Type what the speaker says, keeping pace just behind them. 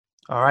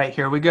All right,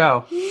 here we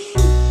go.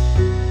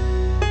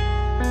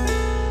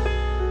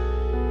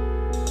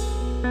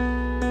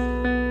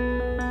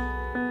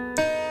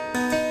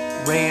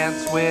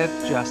 Rants with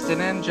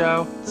Justin and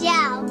Joe.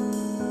 Joe.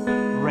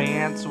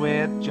 Rants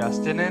with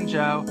Justin and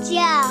Joe. Joe.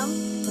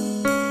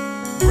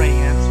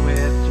 Rants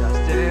with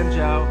Justin and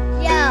Joe.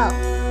 Joe.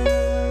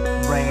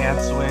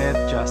 Rants with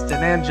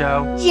Justin and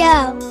Joe.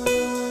 Joe.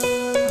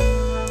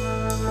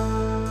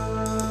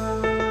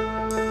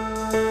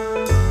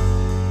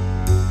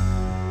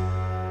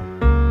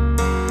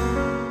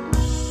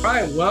 All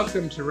right,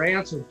 welcome to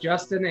Rants with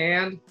Justin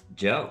and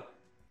Joe.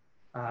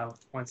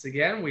 Once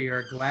again, we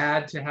are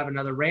glad to have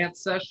another rant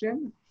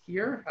session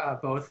here,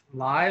 both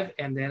live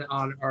and then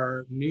on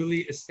our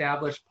newly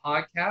established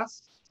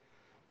podcast.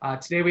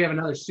 Today we have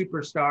another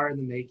superstar in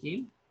the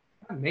making.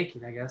 Not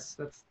making, I guess.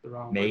 That's the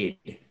wrong Made.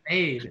 word.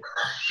 Made.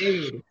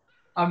 Amazing.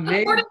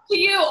 According to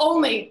you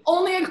only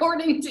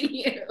according to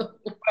you.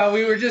 Well,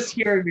 we were just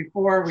hearing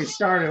before we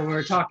started, we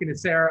were talking to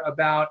Sarah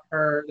about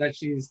her, that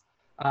she's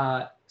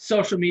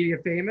social media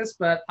famous,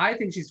 but I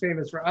think she's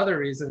famous for other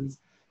reasons,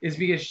 is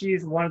because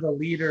she's one of the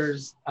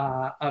leaders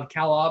of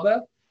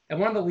CalABA, and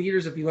one of the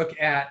leaders, if you look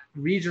at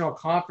regional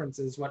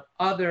conferences, what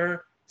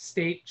other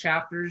state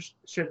chapters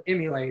should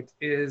emulate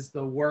is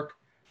the work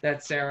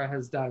that Sarah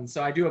has done.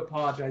 So I do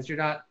apologize. You're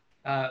not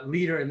a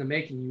leader in the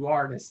making. You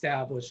are an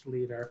established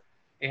leader.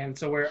 And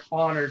so we're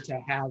honored to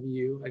have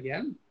you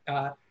again.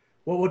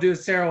 What we'll do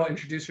is Sarah will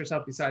introduce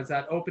herself besides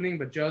that opening,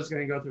 but Joe's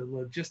going to go through the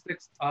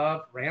logistics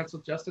of Rants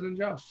with Justin and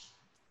Joe.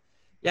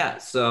 Yeah,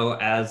 so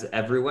as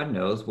everyone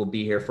knows, we'll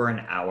be here for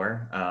an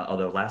hour,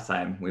 although last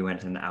time we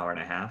went an hour and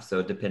a half.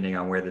 So depending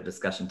on where the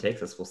discussion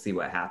takes us, we'll see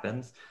what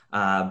happens.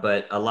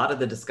 But a lot of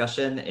the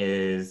discussion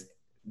is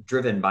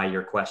driven by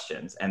your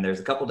questions. And there's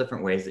a couple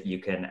different ways that you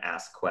can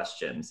ask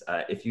questions.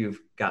 If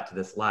you've got to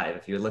this live,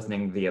 if you're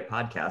listening via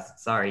podcast,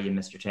 sorry, you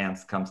missed your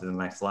chance. Come to the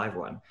next live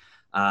one.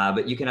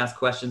 But you can ask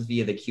questions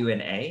via the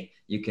Q&A.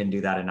 You can do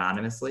that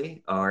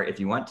anonymously, or if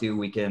you want to,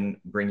 we can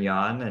bring you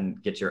on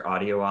and get your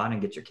audio on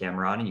and get your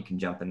camera on, and you can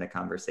jump in the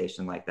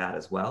conversation like that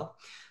as well.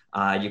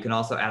 You can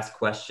also ask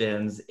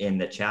questions in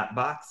the chat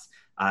box.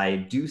 I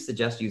do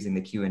suggest using the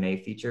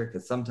Q&A feature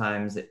because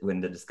sometimes when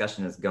the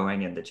discussion is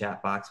going in the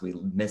chat box, we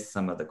miss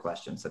some of the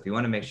questions. So if you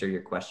want to make sure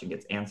your question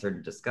gets answered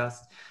and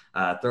discussed,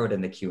 throw it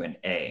in the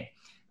Q&A.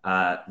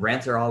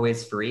 Rants are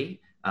always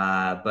free.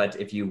 But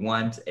if you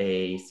want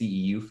a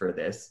CEU for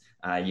this,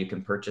 you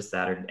can purchase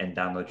that and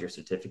download your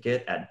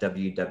certificate at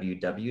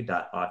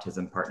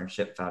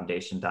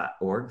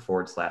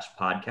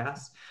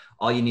www.autismpartnershipfoundation.org/podcast.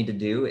 All you need to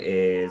do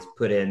is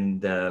put in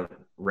the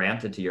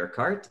rant into your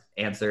cart,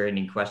 answer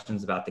any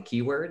questions about the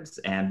keywords,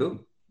 and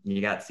boom, you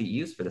got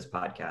CEUs for this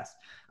podcast.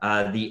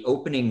 The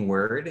opening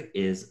word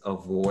is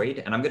avoid,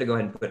 and I'm going to go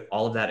ahead and put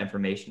all of that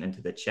information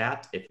into the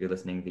chat. If you're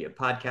listening via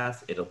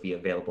podcast, it'll be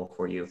available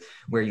for you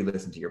where you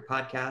listen to your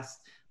podcast.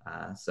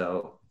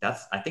 So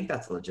I think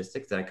that's the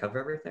logistics. Did I cover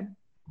everything?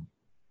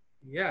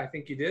 Yeah, I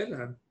think you did.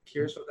 I'm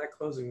curious what that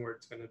closing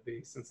word's going to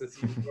be, since it's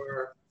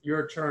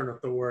your turn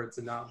of the words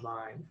and not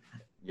mine.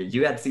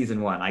 You had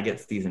season 1. I get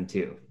season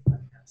 2.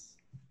 Yes.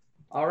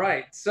 All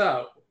right.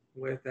 So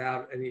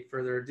without any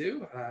further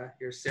ado,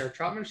 here's Sarah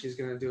Troutman. She's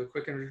going to do a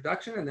quick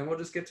introduction, and then we'll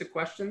just get to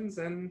questions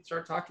and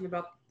start talking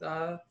about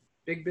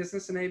big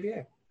business and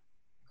ABA.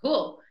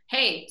 Cool.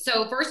 Hey,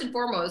 so first and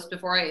foremost,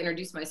 before I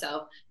introduce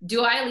myself,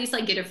 do I at least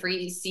get a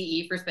free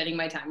CE for spending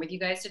my time with you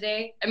guys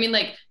today? I mean,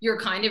 you're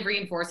kind of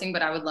reinforcing,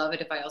 but I would love it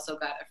if I also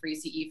got a free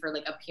CE for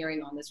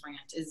appearing on this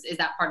rant. Is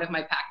that part of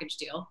my package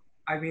deal?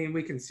 I mean,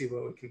 we can see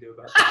what we can do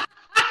about that.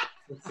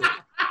 Let's see.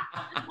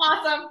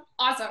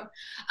 Awesome.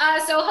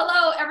 So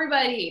hello,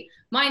 everybody.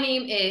 My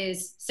name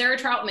is Sarah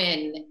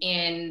Troutman,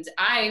 and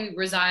I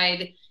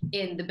reside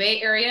in the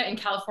Bay Area in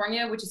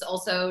California, which is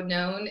also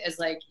known as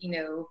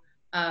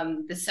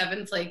the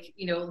seventh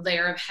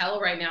layer of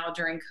hell right now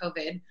during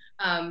COVID.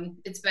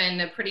 It's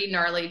been a pretty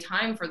gnarly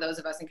time for those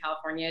of us in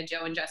California.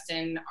 Joe and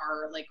Justin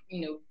are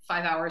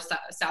 5 hours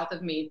south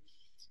of me.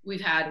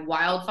 We've had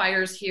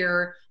wildfires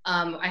here.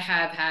 I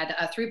have had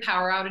 3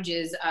 power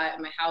outages at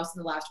my house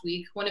in the last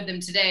week, one of them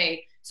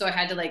today. So I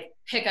had to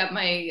pick up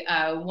my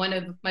one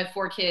of my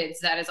 4 kids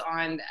that is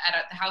at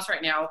the house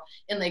right now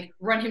and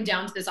run him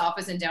down to this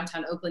office in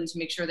downtown Oakland to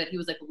make sure that he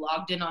was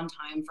logged in on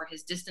time for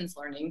his distance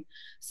learning.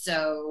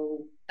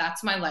 So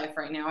that's my life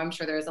right now. I'm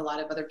sure there's a lot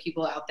of other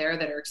people out there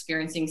that are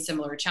experiencing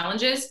similar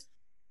challenges.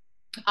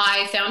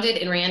 I founded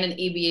and ran an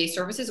ABA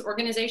services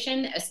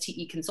organization,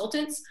 STE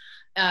Consultants,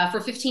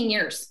 for 15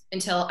 years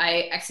until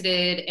I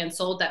exited and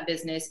sold that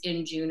business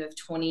in June of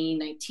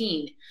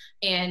 2019.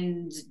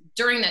 And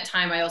during that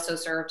time, I also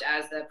served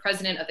as the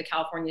president of the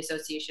California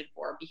Association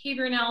for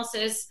Behavior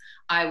Analysis.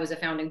 I was a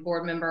founding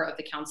board member of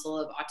the Council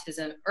of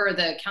Autism, or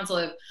the Council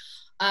of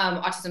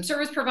Autism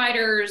Service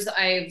Providers.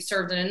 I've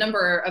served in a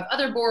number of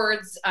other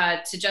boards.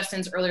 To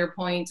Justin's earlier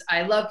point,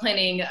 I love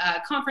planning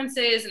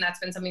conferences, and that's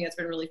been something that's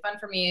been really fun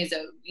for me. Is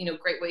a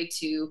great way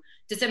to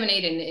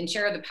disseminate and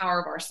share the power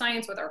of our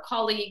science with our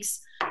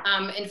colleagues.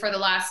 And for the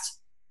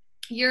last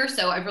year or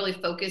so, I've really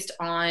focused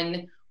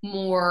on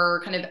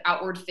more kind of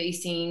outward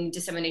facing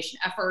dissemination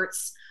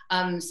efforts.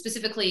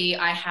 Specifically,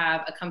 I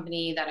have a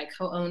company that I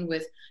co-own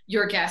with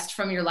your guest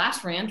from your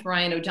last rant,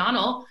 Ryan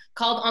O'Donnell,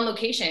 called On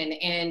Location.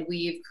 And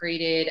we've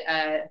created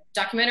a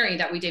documentary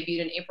that we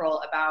debuted in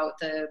April about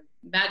the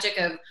magic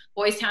of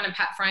Boys Town and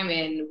Pat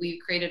Fryman.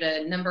 We've created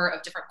a number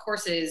of different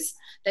courses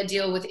that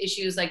deal with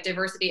issues like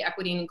diversity,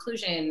 equity, and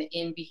inclusion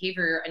in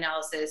behavior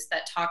analysis,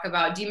 that talk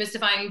about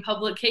demystifying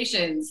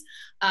publications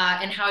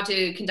and how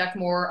to conduct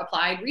more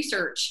applied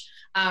research.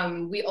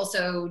 We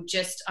also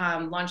just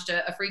launched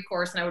a free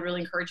course, and I would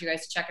really encourage you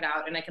guys to check it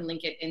out, and I can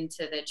link it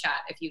into the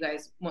chat if you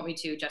guys want me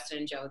to. Justin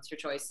and Joe, it's your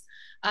choice.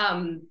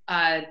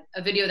 A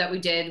video that we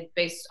did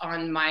based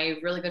on my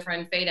really good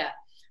friend Feda,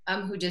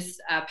 who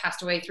just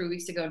passed away 3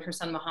 weeks ago, and her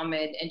son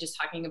Mohammed, and just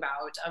talking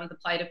about the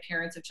plight of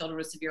parents of children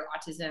with severe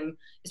autism,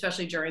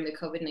 especially during the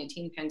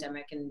COVID-19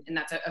 pandemic. And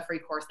that's a free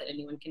course that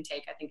anyone can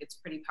take. I think it's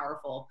pretty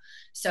powerful.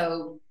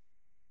 So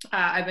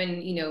I've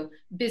been,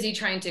 busy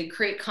trying to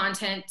create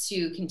content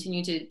to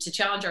continue to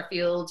challenge our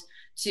field,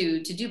 to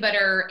do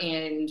better,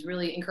 and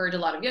really encourage a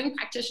lot of young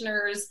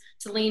practitioners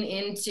to lean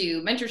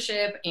into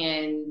mentorship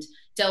and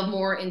delve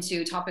more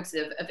into topics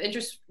of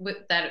interest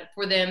that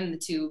for them,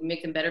 to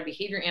make them better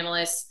behavior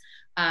analysts.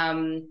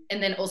 And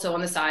then also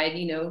on the side,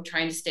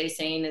 trying to stay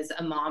sane as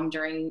a mom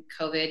during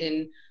COVID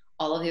and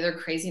all of the other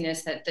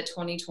craziness that the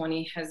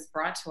 2020 has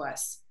brought to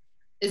us.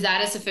 Is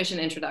that a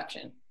sufficient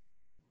introduction?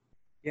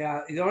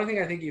 Yeah, the only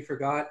thing I think you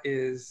forgot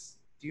is,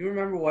 do you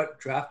remember what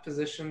draft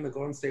position the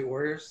Golden State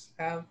Warriors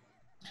have?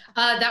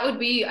 That would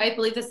be, I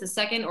believe that's the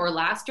second or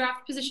last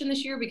draft position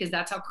this year, because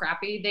that's how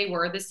crappy they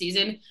were this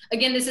season.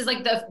 Again, this is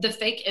like the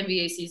fake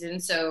NBA season.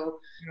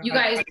 So you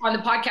guys on the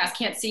podcast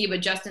can't see,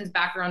 but Justin's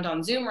background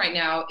on Zoom right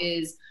now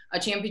is a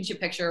championship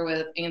picture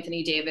with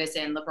Anthony Davis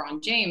and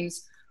LeBron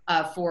James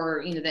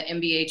for, the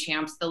NBA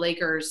champs, the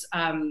Lakers,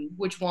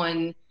 which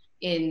won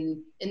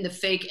in the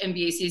fake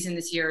NBA season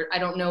this year. I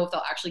don't know if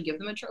they'll actually give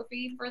them a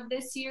trophy for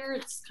this year.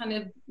 It's kind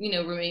of,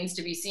 remains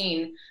to be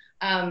seen.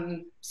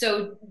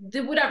 So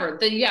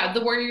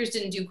the Warriors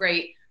didn't do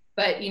great,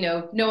 but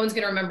no one's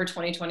going to remember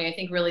 2020. I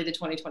think really the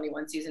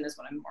 2021 season is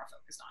what I'm more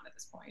focused on at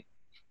this point.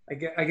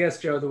 I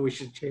guess, Joe, that we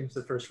should change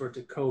the first word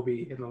to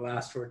Kobe and the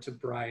last word to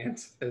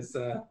Bryant is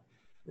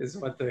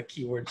what the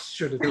keywords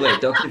should have been.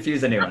 Wait, don't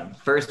confuse anyone.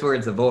 First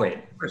word's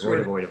avoid. Avoid.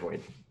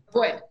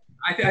 Avoid.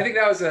 I think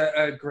that was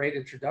a great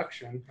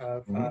introduction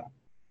of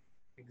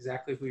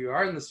exactly who you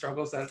are and the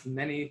struggles that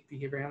many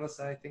behavior analysts,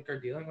 I think, are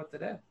dealing with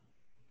today.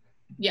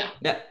 Yeah.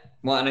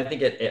 Well, and I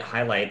think it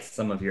highlights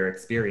some of your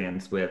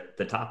experience with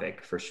the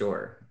topic for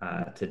sure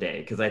today,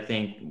 because I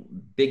think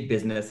big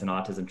business and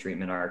autism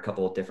treatment are a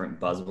couple of different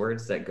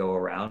buzzwords that go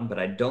around, but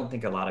I don't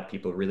think a lot of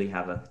people really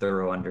have a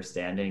thorough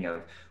understanding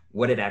of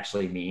what it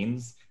actually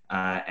means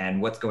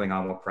and what's going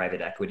on with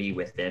private equity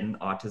within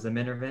autism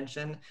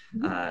intervention.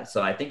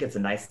 So I think it's a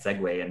nice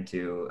segue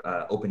into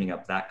opening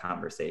up that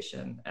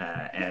conversation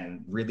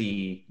and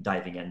really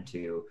diving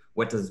into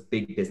what does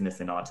big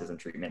business and autism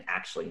treatment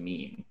actually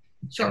mean?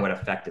 Sure. And what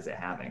effect is it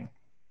having?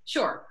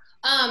 Sure.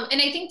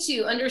 And I think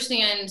to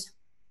understand,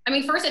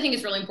 first, I think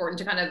it's really important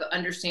to kind of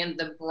understand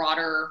the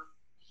broader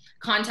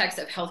context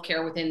of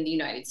healthcare within the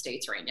United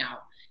States right now.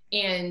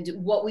 And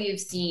what we have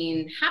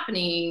seen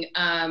happening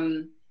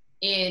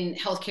in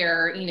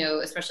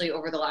healthcare, especially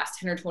over the last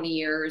 10 or 20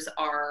 years,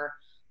 are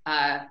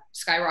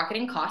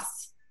skyrocketing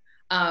costs.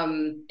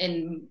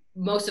 And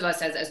most of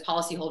us as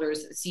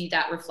policyholders see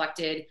that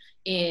reflected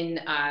in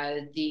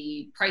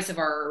the price of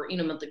our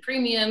monthly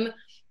premium,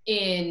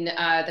 in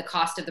the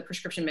cost of the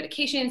prescription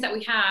medications that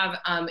we have,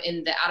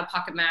 in the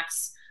out-of-pocket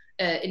max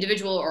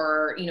individual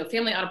or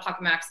family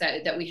out-of-pocket max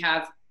that we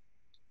have.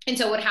 And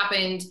so what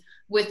happened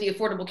with the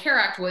Affordable Care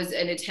Act was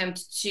an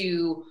attempt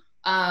to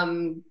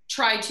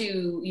try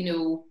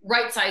to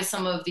right-size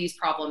some of these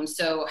problems.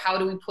 So how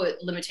do we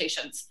put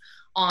limitations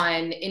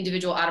on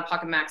individual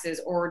out-of-pocket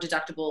maxes or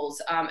deductibles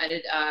on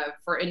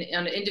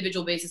an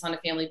individual basis, on a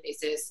family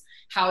basis?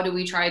 How do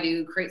we try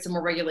to create some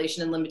more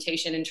regulation and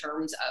limitation in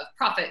terms of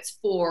profits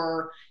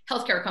for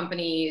healthcare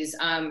companies?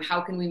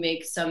 How can we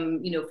make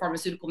some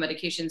pharmaceutical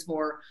medications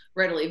more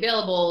readily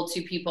available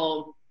to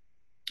people?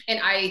 And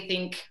I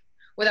think,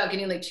 without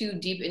getting too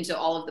deep into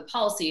all of the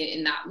policy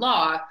in that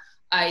law,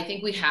 I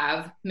think we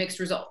have mixed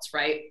results,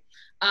 right?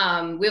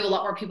 We have a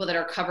lot more people that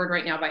are covered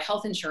right now by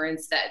health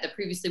insurance that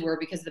previously were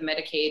because of the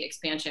Medicaid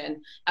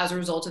expansion as a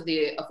result of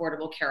the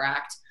Affordable Care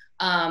Act.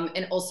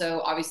 And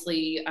also,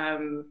 obviously,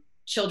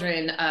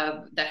 children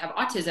that have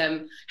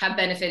autism have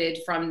benefited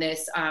from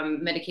this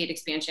Medicaid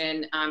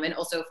expansion, and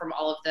also from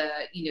all of the,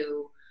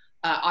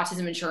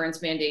 autism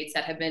insurance mandates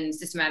that have been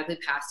systematically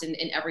passed in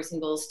every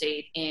single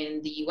state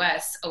in the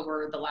US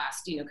over the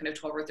last, kind of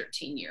 12 or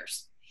 13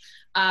 years.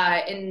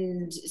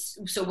 And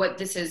so what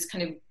this has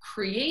kind of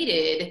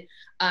created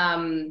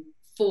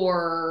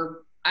for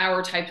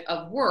our type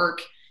of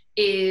work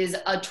is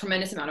a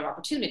tremendous amount of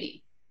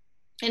opportunity.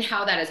 And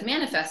how that is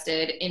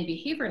manifested in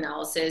behavior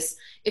analysis,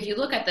 if you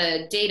look at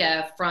the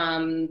data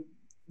from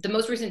the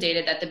most recent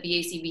data that the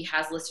BACB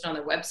has listed on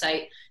their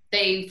website,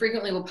 they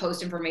frequently will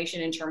post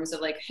information in terms of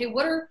like, hey,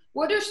 what are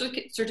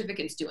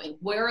certificates doing?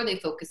 Where are they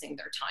focusing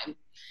their time?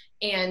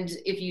 And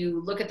if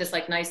you look at this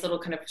like nice little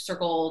kind of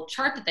circle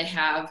chart that they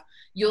have,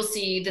 you'll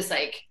see this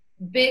like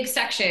big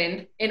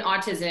section in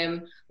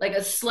autism, like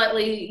a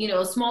slightly,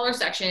 smaller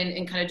section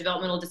in kind of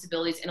developmental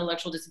disabilities,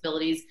 intellectual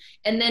disabilities,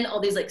 and then all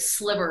these like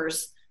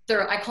slivers.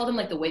 I call them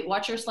like the Weight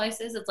Watcher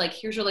slices. It's like,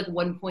 here's your like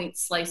 1 point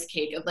slice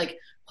cake of like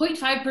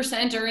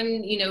 0.5% are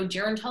in,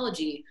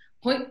 gerontology,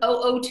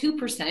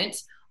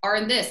 0.002% are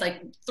in this,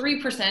 like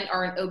 3%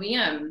 are in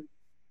OBM.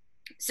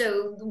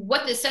 So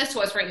what this says to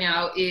us right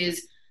now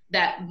is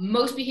that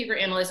most behavior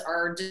analysts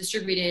are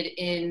distributed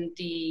in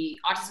the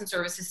autism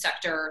services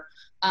sector.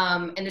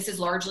 And this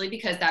is largely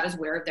because that is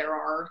where there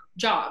are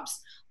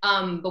jobs.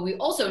 But we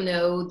also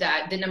know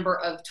that the number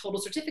of total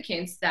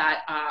certificates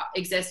that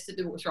exist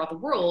throughout the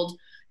world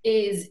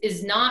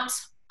is not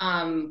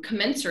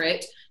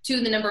commensurate to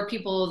the number of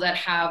people that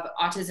have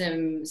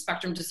autism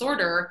spectrum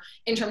disorder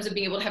in terms of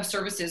being able to have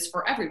services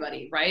for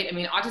everybody, right? I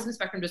mean, autism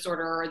spectrum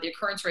disorder, the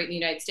occurrence rate in the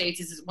United States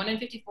is 1 in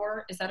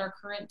 54. Is that our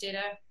current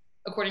data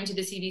according to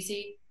the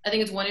CDC? I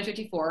think it's 1 in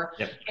 54.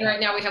 Yep. And right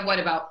now we have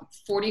about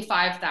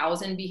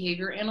 45,000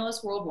 behavior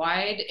analysts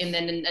worldwide, and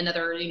then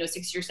another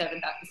 60 or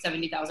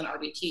 70,000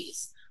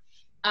 RBTs.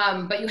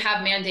 But you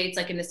have mandates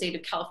like in the state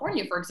of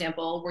California, for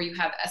example, where you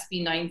have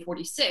SB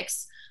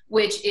 946,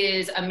 which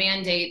is a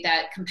mandate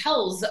that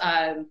compels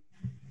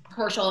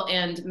commercial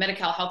and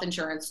Medi-Cal health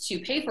insurance to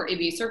pay for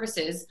ABA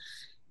services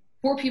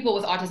for people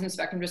with autism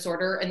spectrum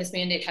disorder. And this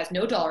mandate has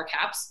no dollar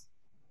caps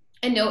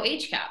and no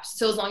age caps.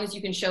 So as long as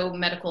you can show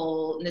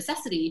medical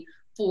necessity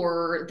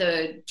for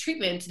the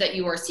treatment that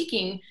you are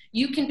seeking,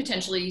 you can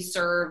potentially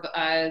serve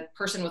a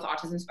person with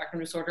autism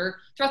spectrum disorder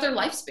throughout their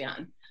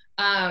lifespan.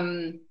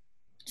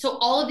 So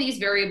all of these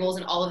variables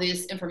and all of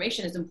this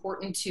information is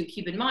important to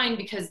keep in mind,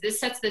 because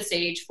this sets the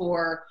stage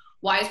for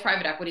why is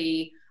private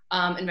equity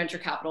and venture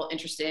capital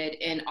interested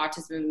in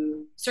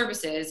autism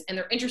services. And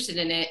they're interested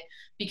in it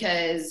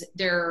because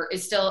there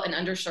is still an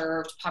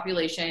underserved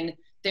population.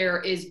 There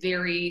is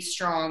very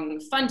strong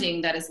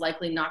funding that is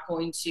likely not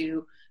going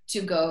to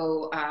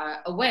go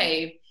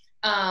away.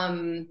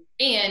 And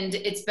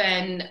it's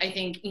been, I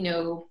think,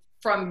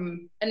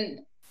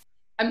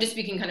 I'm just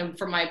speaking kind of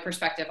from my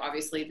perspective.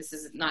 Obviously, this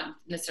is not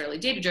necessarily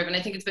data-driven.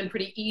 I think it's been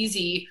pretty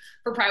easy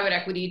for private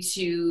equity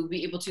to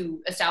be able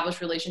to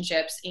establish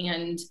relationships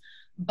and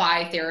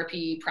buy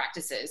therapy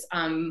practices.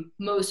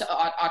 Most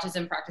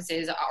autism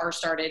practices are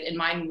started, and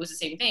mine was the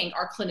same thing,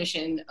 are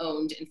clinician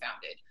owned and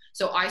founded.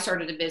 So I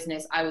started a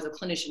business, I was a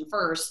clinician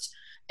first,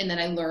 and then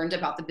I learned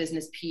about the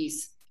business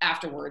piece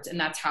afterwards. And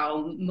that's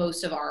how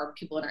most of our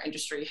people in our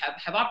industry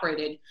have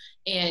operated.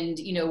 And,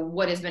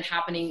 what has been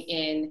happening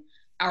in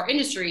our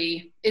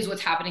industry is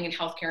what's happening in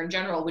healthcare in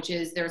general, which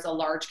is there's a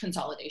large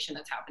consolidation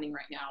that's happening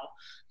right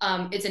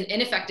now. It's an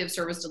ineffective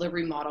service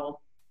delivery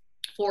model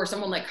for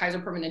someone like Kaiser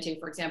Permanente,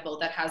 for example,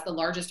 that has the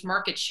largest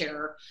market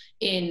share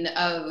in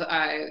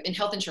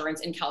health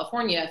insurance in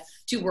California,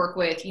 to work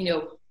with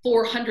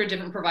 400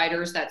 different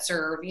providers that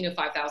serve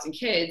 5,000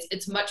 kids.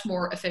 It's much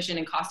more efficient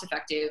and cost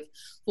effective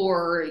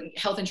for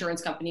health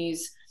insurance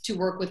companies to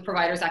work with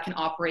providers that can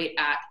operate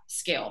at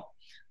scale.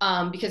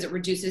 Because it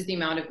reduces the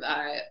amount of,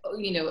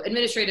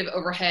 administrative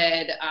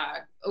overhead,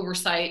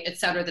 oversight, et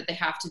cetera, that they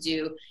have to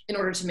do in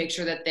order to make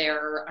sure that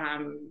their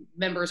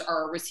members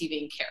are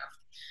receiving care.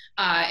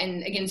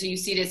 And again, so you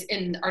see this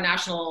in our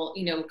national,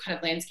 kind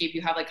of landscape.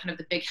 You have like kind of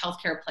the big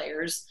healthcare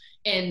players,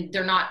 and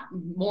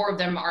more of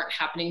them aren't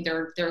happening.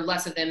 There are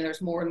less of them.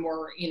 There's more and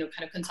more, kind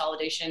of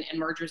consolidation and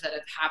mergers that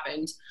have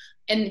happened.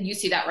 And you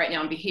see that right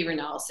now in behavior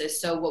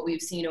analysis. So what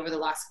we've seen over the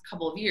last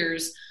couple of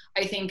years,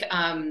 I think,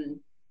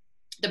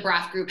 the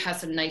Braff Group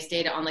has some nice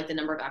data on like the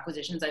number of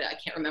acquisitions. I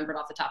can't remember it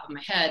off the top of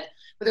my head,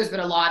 but there's been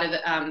a lot of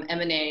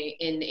M&A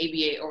in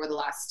ABA over the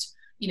last,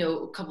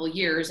 couple of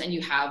years. And you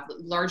have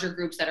larger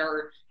groups that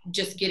are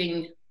just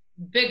getting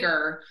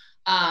bigger.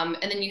 And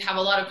then you have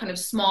a lot of kind of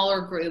smaller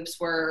groups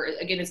where,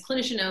 again, it's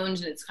clinician owned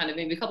and it's kind of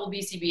maybe a couple of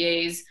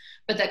BCBAs,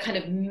 but that kind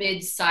of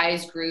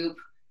mid-sized group,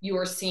 you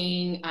are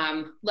seeing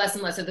less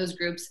and less of those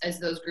groups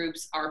as those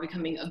groups are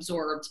becoming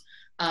absorbed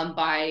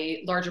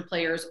by larger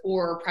players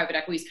or private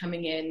equities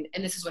coming in.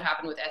 And this is what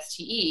happened with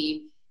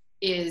STE,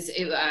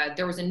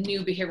 there was a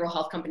new behavioral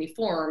health company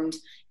formed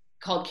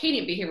called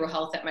Cadient Behavioral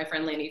Health that my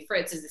friend Lanny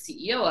Fritz is the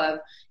CEO of.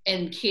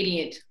 And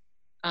Cadient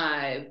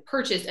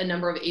purchased a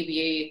number of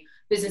ABA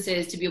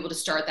businesses to be able to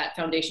start that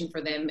foundation for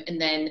them.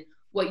 And then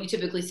what you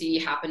typically see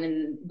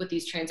happen with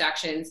these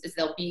transactions is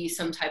there'll be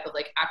some type of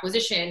like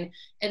acquisition.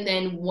 And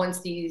then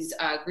once these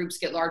groups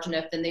get large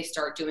enough, then they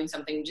start doing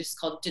something just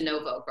called de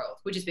novo growth,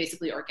 which is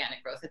basically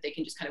organic growth, that they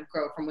can just kind of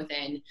grow from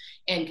within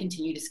and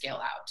continue to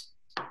scale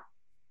out.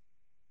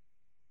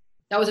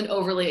 That was an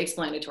overly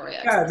explanatory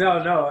answer.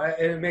 Yeah, no,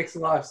 it makes a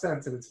lot of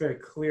sense, and it's very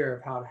clear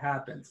of how it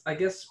happens. I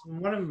guess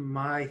one of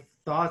my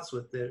thoughts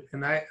with it,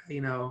 and I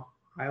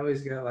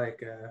always get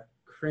like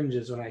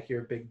cringes when I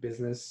hear big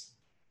business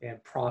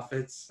and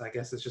profits. I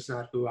guess it's just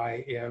not who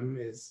I am.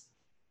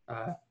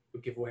 We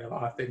give away a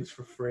lot of things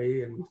for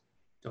free, and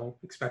don't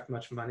expect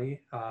much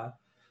money.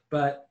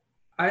 But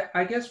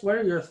I guess, what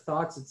are your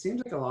thoughts? It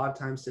seems like a lot of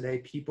times today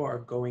people are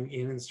going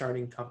in and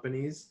starting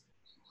companies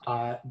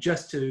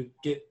just to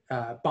get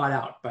bought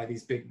out by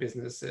these big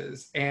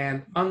businesses.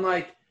 And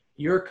unlike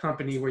your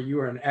company where you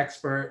were an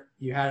expert,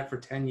 you had it for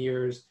 10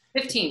 years.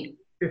 15,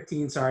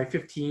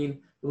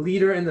 15,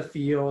 leader in the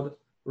field,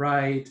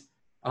 right?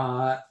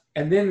 And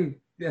then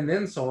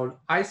sold.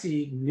 I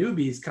see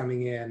newbies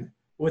coming in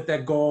with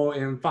that goal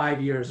in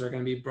 5 years they're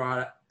going to be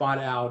bought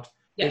out.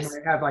 yes. They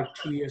might have like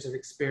 2 years of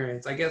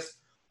experience. I guess,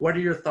 what are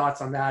your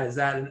thoughts on that? Is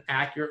that an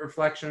accurate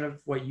reflection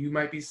of what you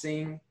might be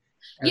seeing?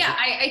 Yeah,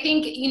 I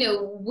think,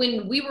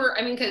 when we were,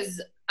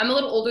 because I'm a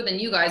little older than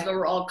you guys, but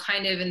we're all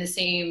kind of in the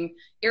same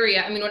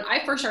area. When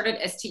I first started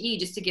STE,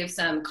 just to give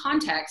some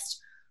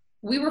context,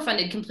 we were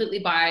funded completely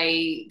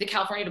by the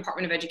California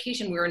Department of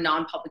Education. We were a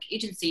non-public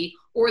agency,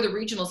 or the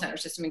regional center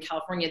system in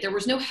California. There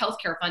was no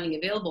healthcare funding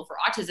available for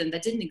autism.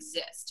 That didn't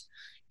exist.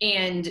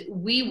 And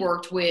we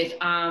worked with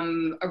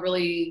a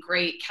really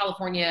great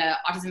California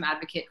autism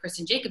advocate,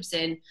 Kristen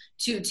Jacobson,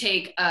 to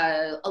take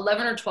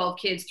 11 or 12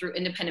 kids through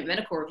independent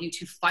medical review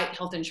to fight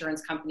health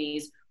insurance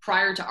companies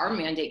prior to our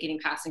mandate getting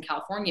passed in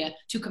California,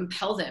 to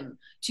compel them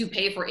to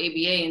pay for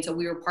ABA. And so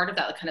we were part of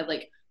that kind of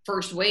like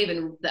first wave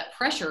and that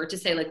pressure to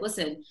say, like,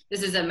 listen,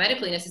 this is a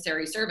medically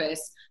necessary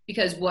service,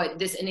 because what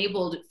this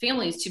enabled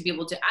families to be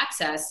able to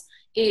access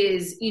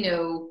is,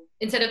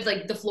 instead of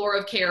like the floor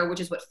of care,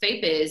 which is what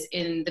FAPE is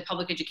in the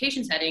public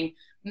education setting,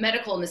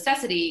 medical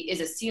necessity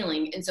is a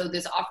ceiling. And so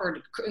this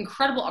offered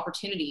incredible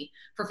opportunity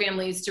for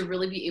families to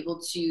really be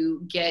able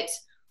to get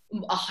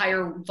a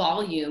higher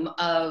volume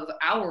of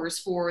hours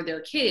for their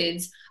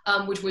kids,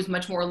 which was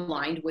much more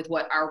aligned with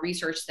what our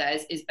research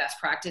says is best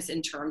practice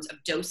in terms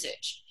of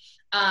dosage.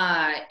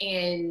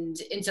 And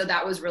so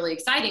that was really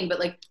exciting, but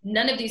like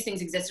none of these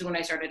things existed when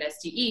I started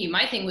STE.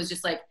 My thing was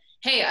just like,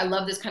 hey, I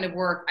love this kind of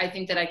work. I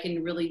think that I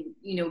can really,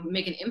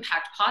 make an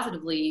impact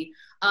positively.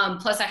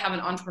 Plus I have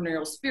an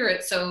entrepreneurial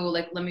spirit. So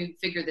like, let me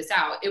figure this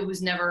out. It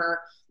was never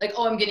like,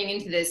 oh, I'm getting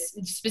into this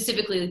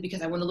specifically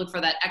because I want to look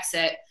for that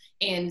exit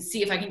and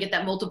see if I can get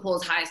that multiple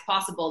as high as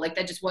possible. Like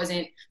that just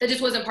wasn't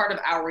part of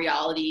our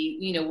reality,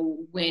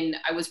 when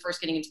I was first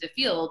getting into the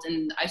field,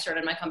 and I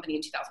started my company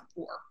in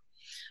 2004.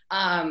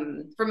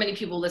 For many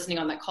people listening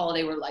on that call,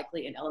 they were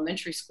likely in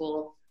elementary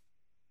school.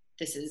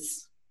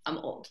 I'm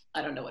old.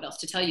 I don't know what else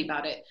to tell you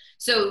about it.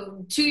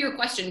 So to your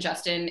question,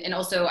 Justin, and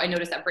also I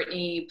noticed that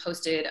Brittany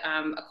posted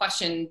a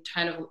question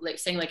kind of like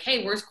saying like,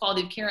 hey, where's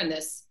quality of care in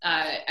this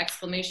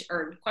exclamation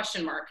or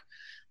question mark?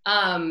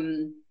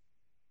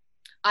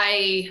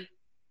 I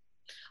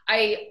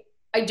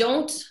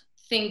don't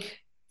think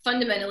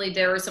fundamentally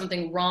there is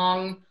something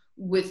wrong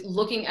with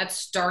looking at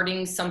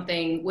starting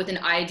something with an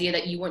idea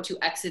that you want to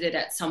exit it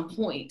at some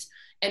point.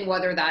 And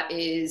whether that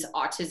is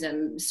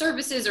autism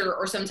services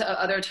or some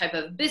other type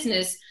of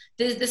business,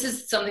 this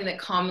is something that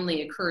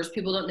commonly occurs.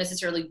 People don't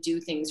necessarily do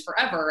things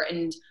forever.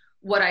 And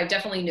what I've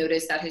definitely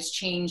noticed that has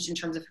changed in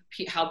terms of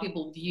how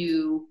people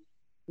view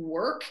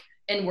work,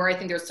 and where I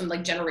think there's some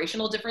like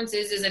generational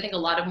differences, is I think a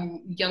lot of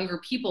younger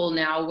people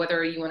now,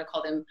 whether you want to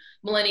call them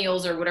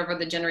millennials or whatever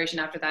the generation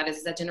after that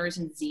is that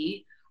Generation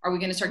Z. Are we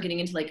going to start getting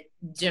into like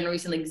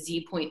generation like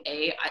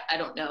Z.A? I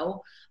don't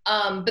know.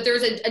 But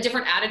there's a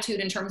different attitude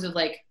in terms of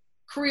like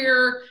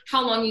career,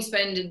 how long you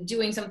spend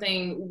doing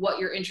something, what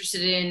you're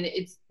interested in.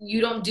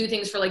 You don't do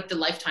things for like the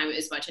lifetime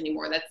as much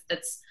anymore.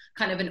 That's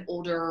kind of an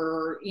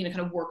older, kind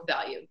of work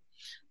value.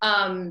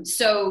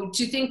 So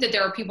to think that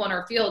there are people in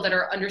our field that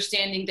are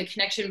understanding the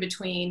connection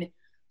between,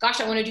 gosh,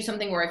 I want to do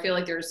something where I feel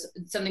like there's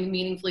something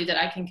meaningfully that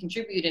I can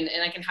contribute and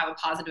I can have a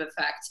positive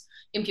effect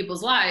in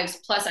people's lives.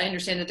 Plus I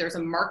understand that there's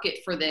a market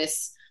for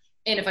this.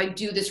 And if I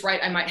do this right,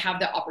 I might have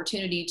the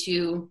opportunity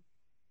to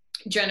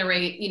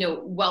generate,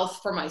 wealth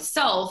for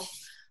myself.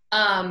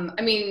 That's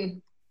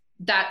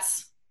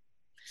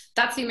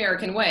the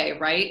American way,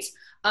 right?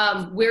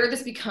 Where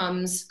this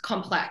becomes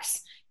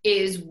complex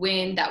is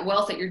when that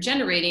wealth that you're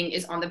generating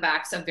is on the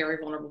backs of very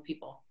vulnerable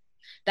people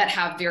that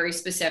have very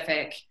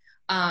specific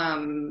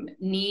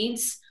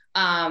needs,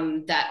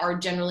 that are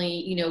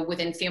generally,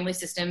 within family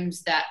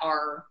systems that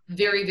are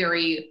very,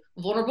 very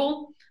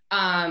vulnerable.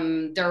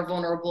 They're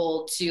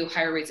vulnerable to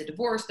higher rates of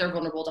divorce. They're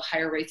vulnerable to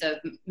higher rates of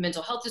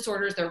mental health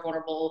disorders. They're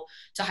vulnerable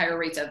to higher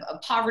rates of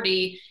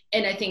poverty.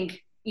 And I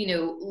think,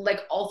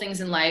 like all things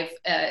in life,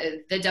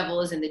 the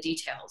devil is in the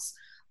details.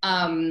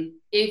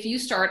 If you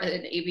start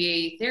an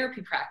ABA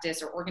therapy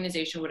practice or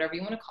organization, whatever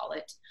you want to call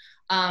it,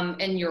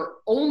 and your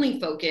only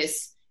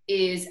focus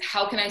is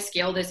how can I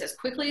scale this as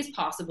quickly as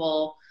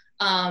possible,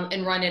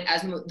 and run it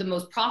as the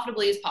most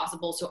profitably as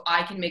possible so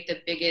I can make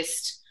the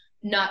biggest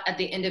nut at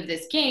the end of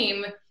this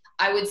game,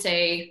 I would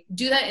say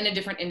do that in a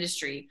different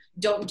industry.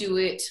 Don't do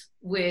it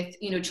with,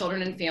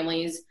 children and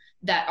families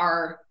that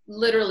are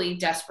literally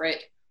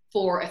desperate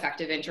for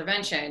effective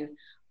intervention.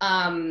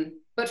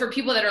 But for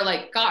people that are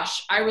like,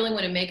 gosh, I really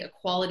want to make a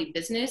quality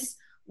business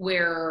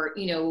where,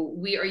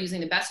 we are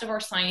using the best of our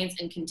science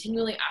and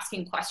continually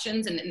asking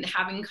questions and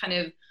having kind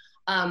of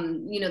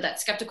that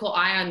skeptical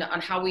eye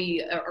on how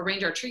we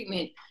arrange our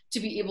treatment, to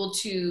be able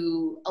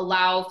to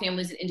allow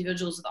families and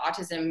individuals with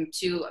autism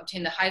to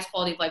obtain the highest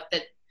quality of life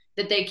that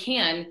they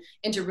can,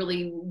 and to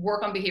really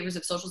work on behaviors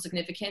of social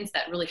significance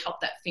that really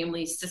help that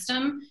family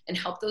system and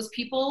help those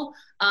people.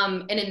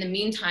 And in the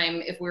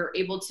meantime, if we're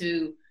able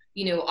to,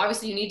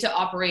 obviously you need to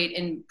operate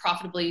in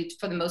profitably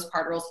for the most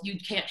part, or else you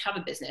can't have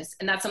a business.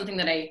 And that's something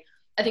that I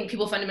think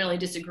people fundamentally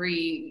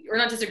disagree, or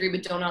not disagree,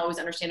 but don't always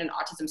understand in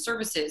autism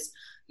services.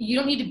 You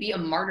don't need to be a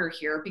martyr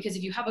here, because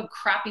if you have a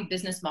crappy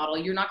business model,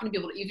 you're not going to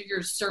be able to, either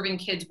you're serving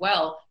kids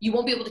well, you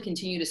won't be able to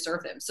continue to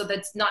serve them. So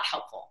that's not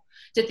helpful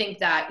to think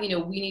that,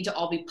 we need to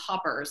all be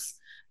paupers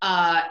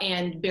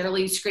and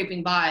barely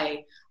scraping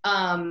by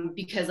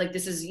because like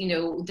this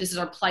is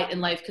our plight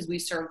in life because we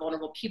serve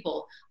vulnerable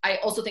people. I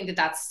also think that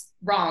that's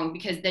wrong,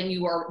 because then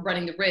you are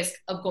running the risk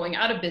of going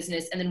out of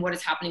business, and then what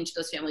is happening to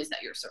those families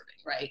that you're serving,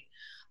 right?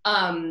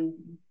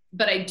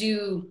 But I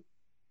do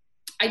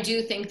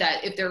think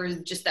that if there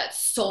is just that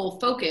sole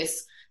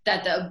focus,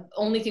 that the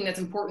only thing that's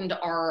important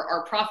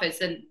are profits,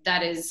 then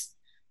that's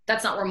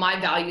not where my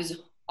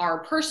values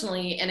are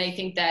personally. And I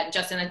think that,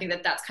 Justin,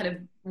 that's kind of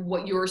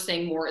what you're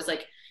saying more, is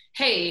like,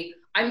 hey,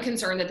 I'm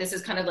concerned that this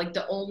is kind of like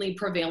the only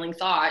prevailing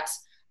thought.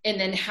 And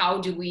then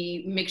how do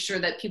we make sure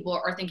that people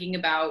are thinking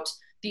about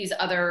these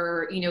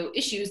other,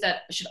 issues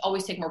that should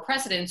always take more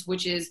precedence,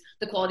 which is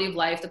the quality of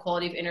life, the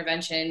quality of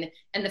intervention,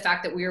 and the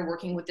fact that we are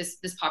working with this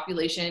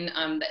population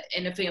and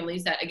the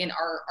families that, again,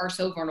 are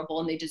so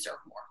vulnerable and they deserve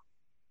more.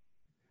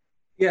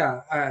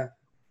 Yeah.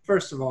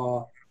 First of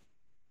all,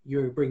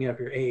 you're bringing up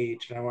your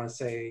age, and I want to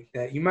say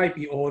that you might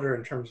be older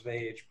in terms of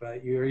age,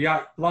 but you're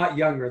a lot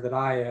younger than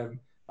I am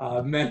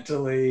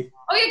mentally.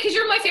 Oh yeah, because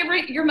you're my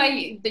favorite. You're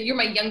my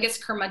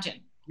youngest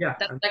curmudgeon. Yeah,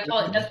 that's what I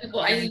call it. That's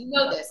people. I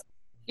know this.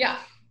 Yeah.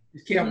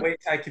 You can't wait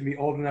till I can be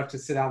old enough to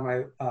sit on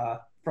my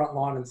front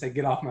lawn and say,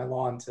 "Get off my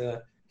lawn!"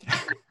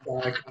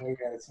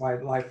 It's my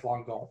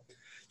lifelong goal.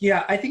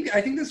 Yeah, I think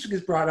this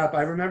gets brought up.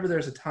 I remember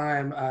there's a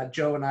time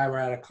Joe and I were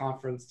at a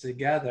conference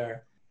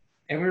together,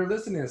 and we were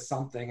listening to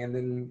something, and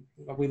then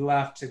we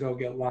left to go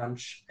get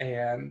lunch,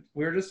 and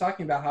we were just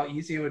talking about how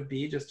easy it would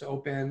be just to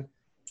open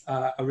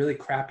a really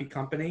crappy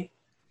company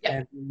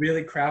and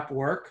really crap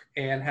work,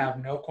 and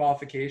have no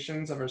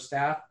qualifications of our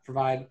staff,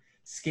 provide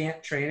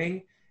scant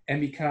training, and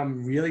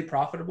become really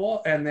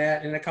profitable. And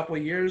that in a couple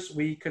of years,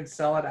 we could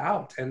sell it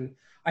out. And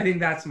I think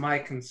that's my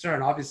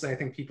concern. Obviously, I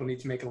think people need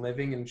to make a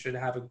living and should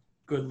have a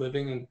good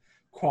living and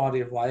quality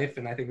of life.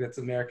 And I think that's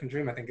the American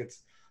dream. I think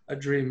it's a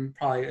dream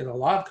probably in a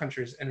lot of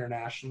countries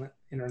internationally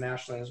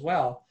as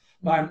well.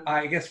 But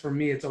I guess for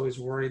me, it's always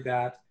worried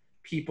that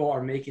people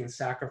are making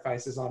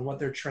sacrifices on what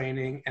they're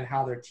training and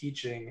how they're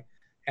teaching.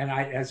 And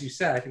as you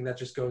said, I think that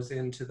just goes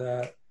into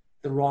the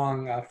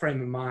wrong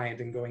frame of mind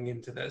and going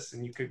into this.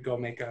 And you could go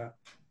make a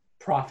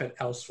profit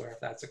elsewhere if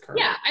that's occurring.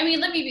 Yeah, I mean,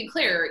 let me be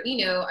clear.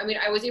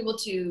 I was able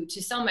to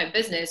sell my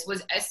business.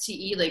 Was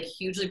STE like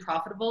hugely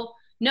profitable?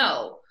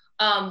 No.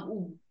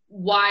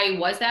 Why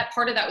was that?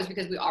 Part of that was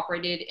because we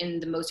operated in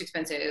the most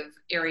expensive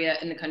area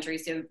in the country.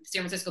 San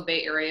Francisco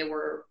Bay Area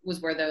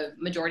was where the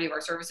majority of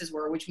our services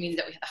were, which means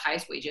that we had the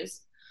highest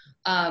wages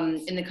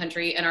in the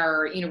country, and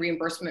our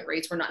reimbursement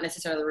rates were not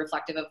necessarily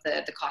reflective of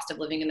the cost of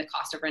living and the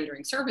cost of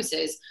rendering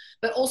services.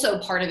 But also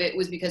part of it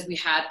was because we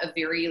had a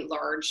very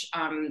large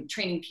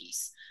training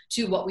piece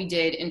to what we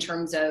did in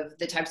terms of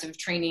the types of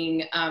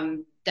training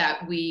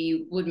that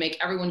we would make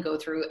everyone go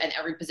through at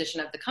every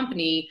position of the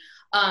company,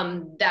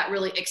 that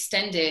really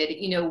extended,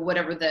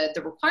 whatever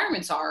the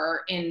requirements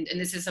are. And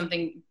this is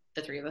something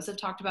the three of us have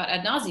talked about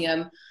ad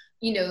nauseum.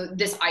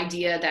 This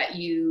idea that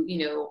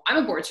I'm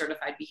a board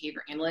certified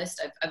behavior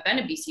analyst. I've been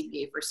a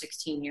BCBA for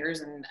 16 years,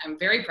 and I'm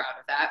very proud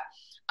of that.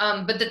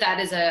 But that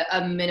is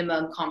a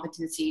minimum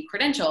competency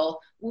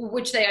credential,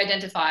 which they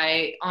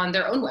identify on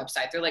their own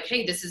website. They're like,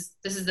 hey, this is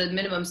the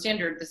minimum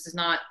standard. This is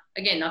not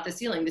the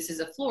ceiling. This is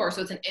a floor.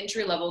 So it's an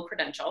entry level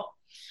credential.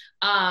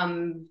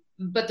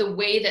 But the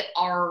way that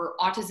our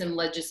autism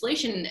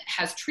legislation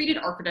has treated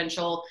our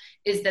credential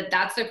is that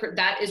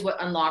is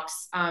what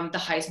unlocks the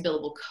highest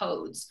billable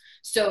codes.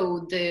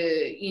 So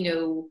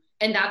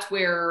and that's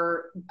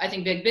where I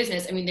think big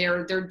business,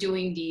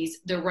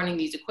 they're running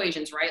these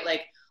equations, right?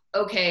 Like,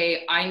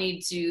 okay,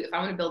 if I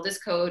want to build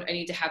this code, I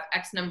need to have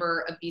X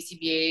number of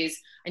BCBAs,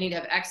 I need to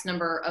have X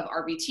number of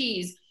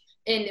RBTs.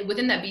 And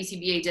within that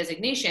BCBA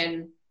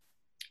designation,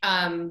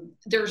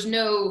 there's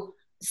no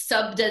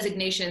sub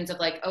designations of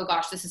like, oh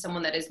gosh, this is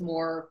someone that is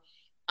more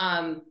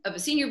of a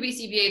senior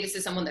BCBA. This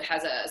is someone that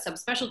has a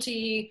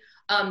subspecialty.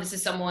 This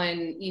is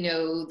someone,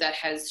 that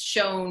has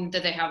shown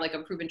that they have like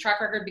a proven track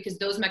record, because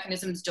those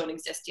mechanisms don't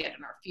exist yet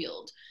in our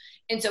field.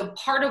 And so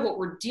part of what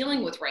we're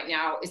dealing with right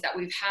now is that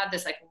we've had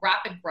this like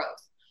rapid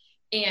growth.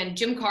 And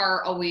Jim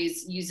Carr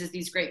always uses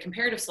these great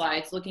comparative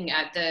slides looking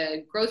at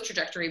the growth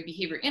trajectory of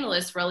behavior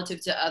analysts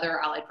relative to other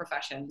allied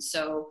professions.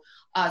 So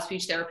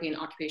speech therapy and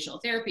occupational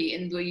therapy.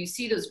 And where you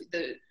see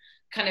the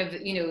kind of,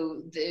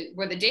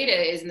 where the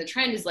data is and the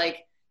trend is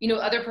like,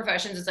 other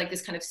professions, it's like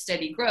this kind of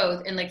steady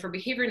growth. And like for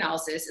behavior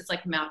analysis, it's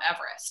like Mount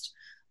Everest.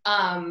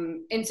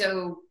 And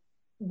so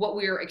what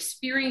we're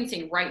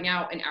experiencing right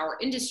now in our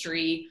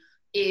industry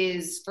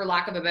is, for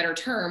lack of a better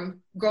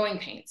term, growing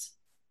pains.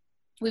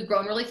 We've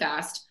grown really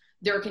fast.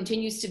 There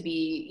continues to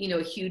be,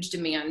 a huge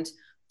demand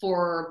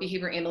for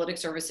behavior analytic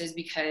services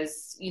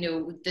because,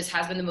 this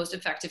has been the most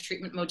effective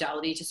treatment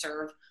modality to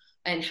serve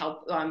and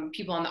help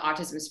people on the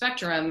autism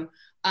spectrum.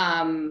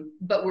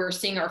 But we're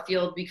seeing our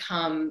field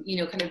become,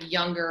 kind of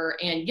younger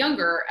and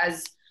younger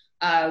as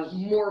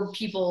more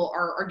people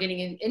are getting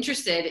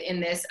interested in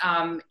this.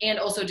 And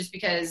also just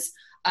because,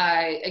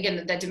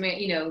 again, that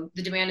demand,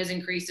 the demand has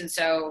increased. And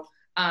so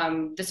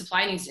the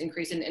supply needs to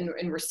increase,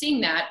 and we're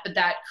seeing that, but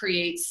that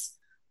creates,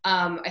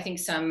 I think,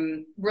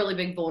 some really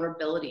big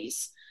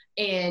vulnerabilities.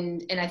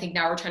 And I think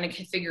now we're trying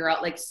to figure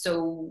out, like,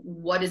 so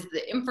what is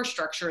the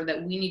infrastructure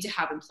that we need to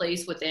have in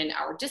place within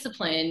our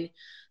discipline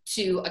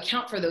to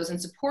account for those and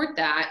support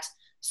that?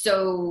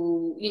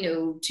 So,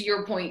 to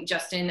your point,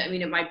 Justin, I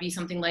mean, it might be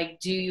something like,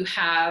 do you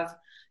have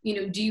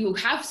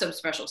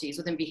subspecialties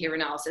within behavior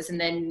analysis?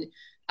 And then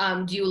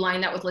do you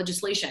align that with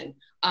legislation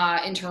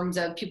in terms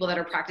of people that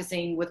are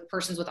practicing with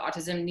persons with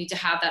autism need to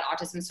have that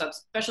autism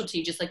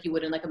subspecialty, just like you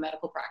would in like a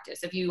medical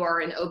practice. If you are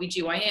an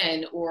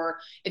OBGYN or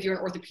if you're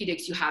in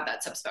orthopedics, you have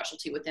that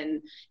subspecialty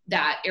within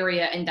that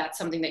area. And that's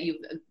something that you've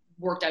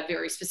worked at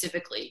very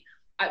specifically.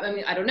 I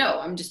mean, I don't know.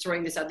 I'm just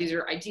throwing this out. These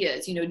are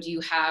ideas. Do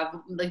you have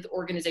like the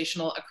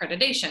organizational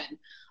accreditation?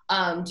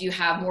 Do you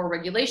have more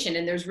regulation?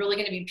 And there's really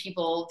going to be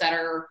people that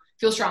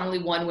feel strongly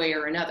one way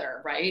or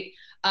another, right?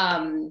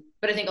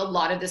 But I think a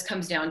lot of this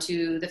comes down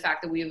to the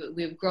fact that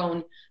we've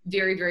grown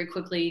very, very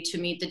quickly to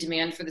meet the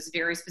demand for this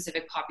very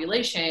specific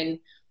population.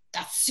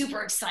 That's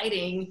super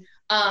exciting.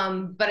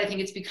 But I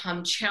think it's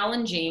become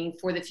challenging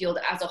for the field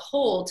as a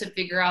whole to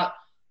figure out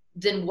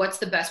then what's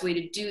the best way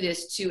to do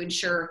this to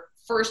ensure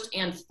first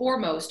and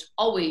foremost,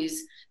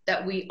 always,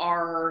 that we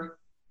are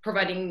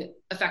providing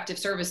effective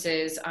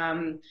services,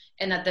 and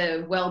that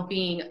the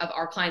well-being of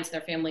our clients and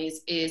their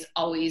families is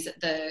always at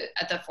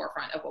the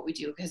forefront of what we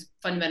do, because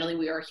fundamentally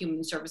we are a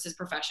human services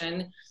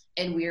profession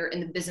and we're in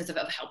the business of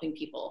helping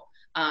people,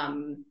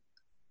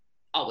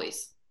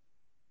 always.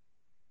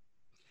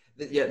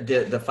 Yeah,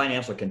 the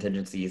financial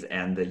contingencies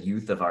and the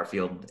youth of our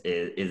field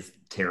is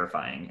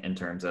terrifying in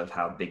terms of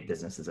how big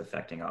business is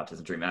affecting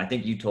autism treatment. I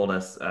think you told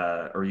us,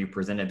 or you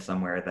presented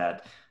somewhere,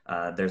 that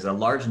there's a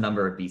large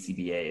number of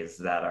BCBAs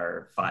that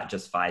are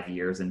just 5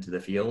 years into the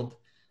field.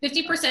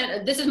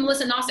 50%, this is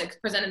Melissa Nossick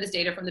presented this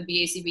data from the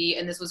BACB,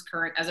 and this was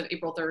current as of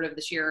April 3rd of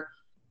this year.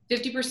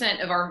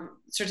 50% of our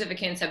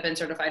certificants have been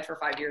certified for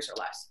 5 years or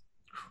less.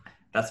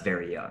 That's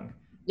very young.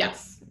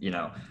 Yes.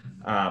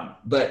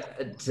 But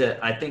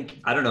I think,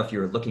 I don't know if you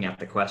were looking at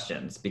the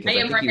questions, because I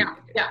am right now.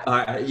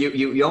 Yeah.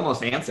 You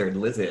almost answered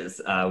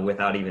Liz's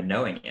without even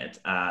knowing it.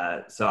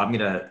 So I'm going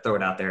to throw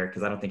it out there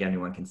because I don't think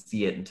anyone can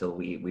see it until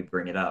we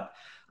bring it up.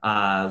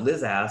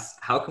 Liz asks,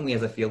 how can we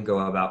as a field go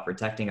about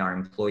protecting our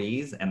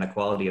employees and the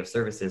quality of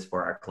services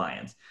for our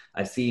clients?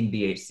 I've seen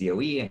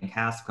BHCOE and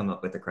CASP come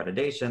up with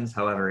accreditations.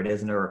 However, it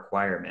isn't a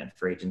requirement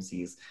for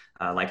agencies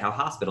like how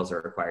hospitals are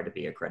required to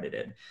be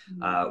accredited.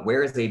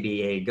 Where is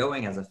ABA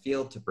going as a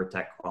field to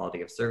protect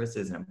quality of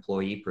services and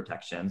employee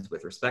protections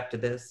with respect to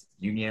this,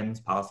 unions,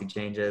 policy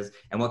changes,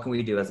 and what can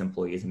we do as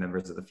employees and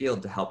members of the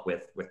field to help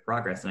with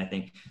progress? And I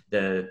think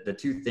the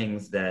two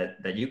things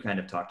that you kind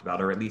of talked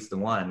about, or at least the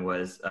one,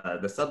 was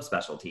the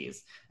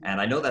subspecialties.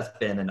 And I know that's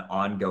been an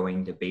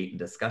ongoing debate and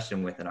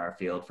discussion within our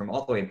field from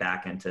all the way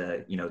back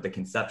into, the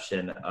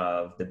conception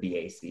of the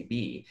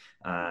BACB.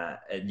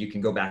 You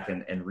can go back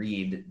and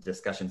read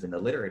discussions in the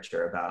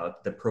literature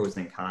about the pros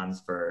and cons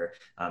for,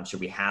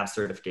 should we have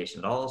certification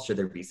at all? Should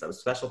there be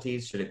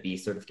subspecialties? Should it be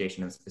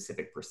certification in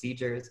specific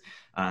procedures?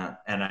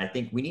 And I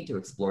think we need to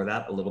explore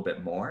that a little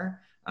bit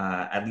more,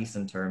 at least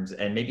in terms,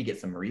 and maybe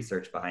get some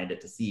research behind it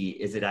to see,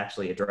 is it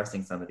actually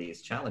addressing some of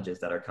these challenges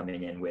that are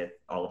coming in with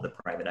all of the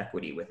private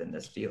equity within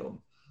this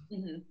field?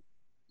 Mm-hmm.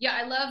 Yeah,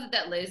 I love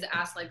that Liz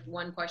asked like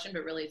one question,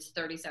 but really it's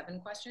 37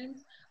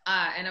 questions.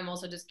 And I'm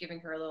also just giving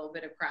her a little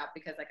bit of crap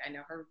because like I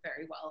know her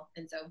very well.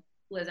 And so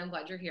Liz, I'm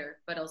glad you're here,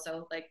 but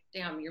also like,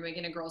 damn, you're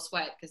making a girl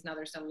sweat because now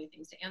there's so many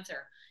things to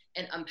answer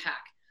and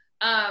unpack.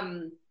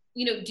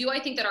 Do I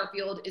think that our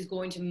field is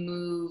going to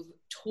move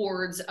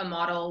towards a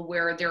model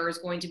where there is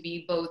going to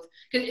be both,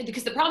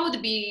 because the problem with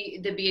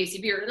the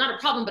BACB, or not a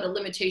problem, but a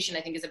limitation,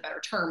 I think is a better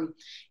term,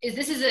 is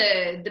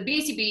the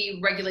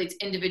BACB regulates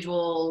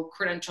individual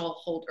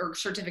credential or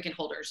certificate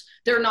holders.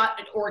 They're not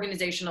an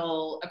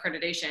organizational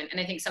accreditation. And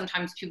I think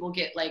sometimes people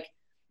get like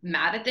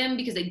mad at them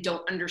because they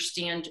don't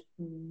understand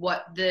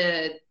what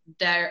their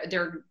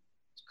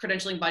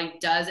credentialing body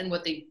does and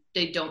what they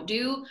don't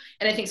do.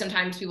 And I think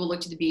sometimes people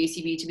look to the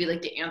BACB to be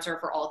like the answer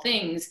for all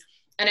things.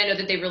 And I know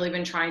that they've really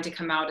been trying to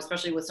come out,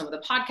 especially with some of the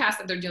podcasts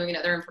that they're doing and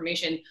other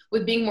information,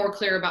 with being more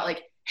clear about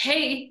like,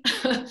 hey,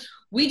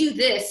 we do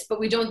this, but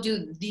we don't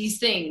do these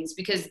things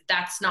because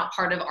that's not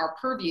part of our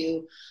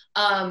purview.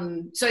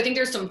 So I think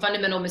there's some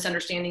fundamental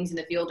misunderstandings in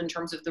the field in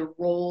terms of the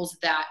roles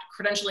that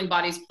credentialing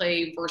bodies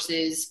play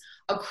versus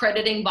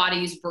accrediting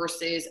bodies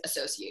versus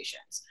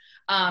associations.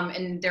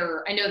 And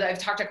I know that I've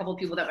talked to a couple of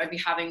people that might be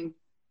having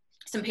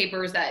some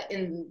papers that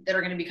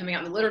are going to be coming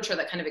out in the literature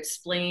that kind of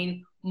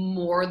explain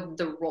more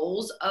the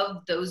roles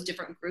of those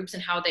different groups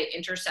and how they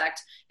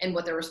intersect and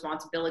what their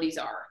responsibilities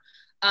are.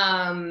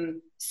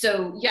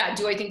 So yeah,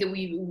 do I think that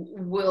we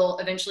will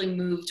eventually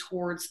move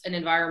towards an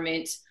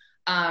environment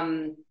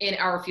in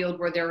our field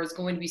where there is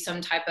going to be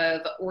some type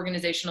of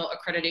organizational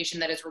accreditation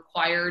that is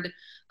required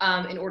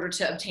in order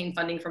to obtain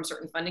funding from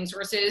certain funding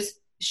sources?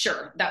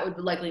 Sure, that would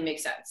likely make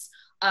sense.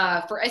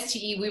 For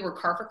STE, we were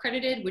CARF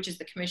accredited, which is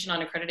the Commission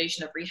on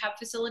Accreditation of Rehab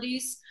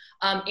Facilities,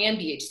 and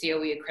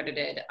BHCOE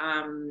accredited.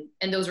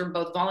 And those were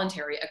both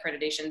voluntary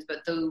accreditations,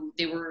 but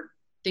they were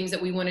things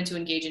that we wanted to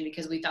engage in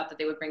because we thought that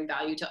they would bring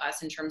value to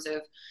us in terms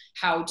of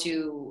how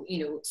to,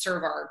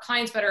 serve our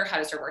clients better, how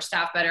to serve our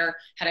staff better,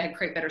 how to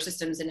create better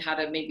systems, and how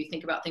to maybe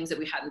think about things that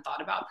we hadn't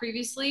thought about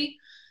previously.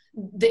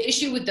 The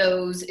issue with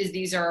those is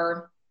these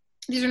are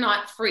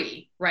not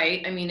free,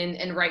 right? I mean,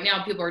 and right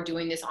now people are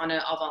doing this on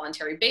a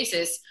voluntary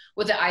basis,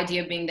 with the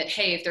idea being that,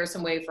 hey, if there's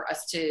some way for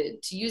us to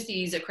use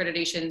these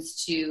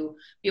accreditations to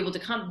be able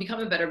to become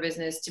a better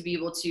business, to be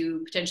able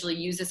to potentially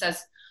use this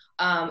as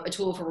a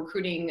tool for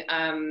recruiting,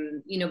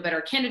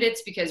 better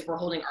candidates because we're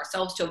holding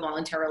ourselves to a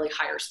voluntarily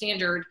higher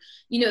standard,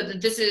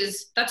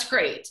 that's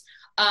great.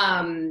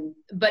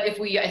 But if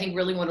we, I think,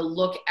 really want to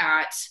look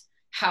at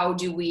how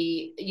do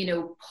we,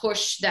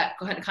 push that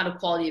kind of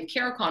quality of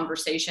care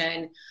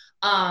conversation,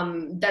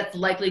 that's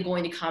likely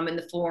going to come in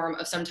the form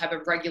of some type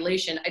of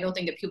regulation. I don't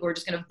think that people are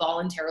just going to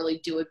voluntarily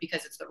do it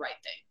because it's the right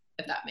thing,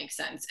 if that makes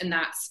sense.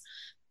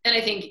 And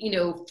I think,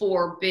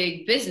 for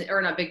big business,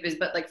 or not big business,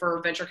 but like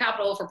for venture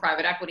capital, for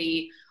private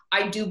equity,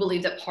 I do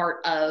believe that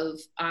part of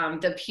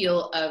the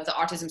appeal of the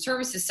autism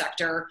services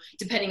sector,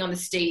 depending on the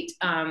state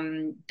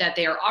that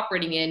they are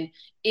operating in,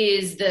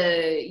 is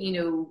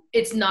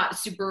it's not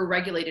super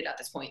regulated at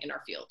this point in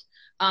our field.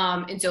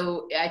 And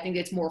so I think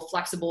it's more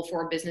flexible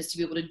for a business to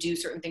be able to do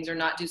certain things or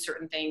not do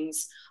certain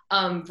things,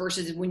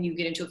 versus when you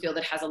get into a field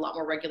that has a lot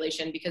more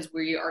regulation, because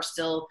we are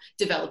still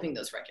developing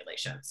those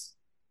regulations.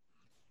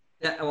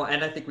 Yeah, well,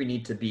 and I think we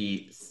need to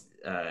be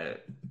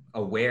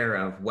aware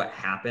of what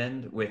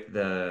happened with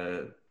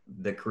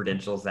the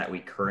credentials that we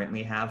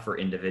currently have for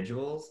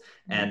individuals,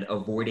 and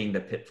avoiding the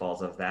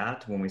pitfalls of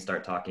that when we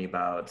start talking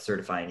about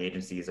certifying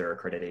agencies or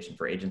accreditation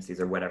for agencies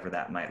or whatever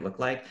that might look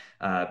like.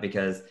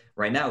 Because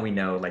right now we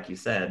know, like you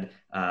said,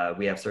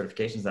 we have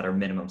certifications that are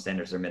minimum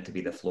standards are meant to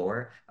be the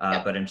floor,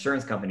 but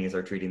insurance companies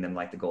are treating them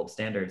like the gold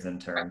standards in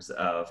terms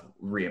of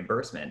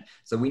reimbursement.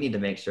 So we need to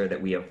make sure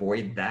that we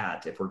avoid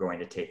that if we're going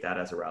to take that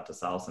as a route to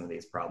solve some of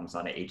these problems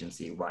on an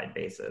agency-wide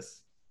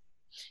basis.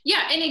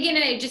 Yeah, and again,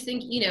 I just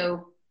think,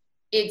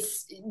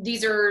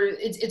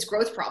 it's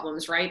growth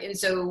problems, right? And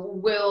so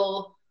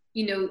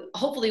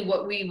hopefully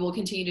what we will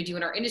continue to do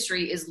in our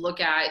industry is look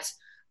at,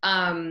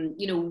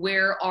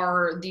 where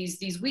are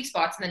these weak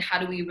spots, and then how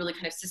do we really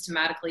kind of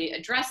systematically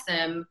address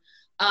them?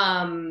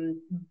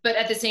 But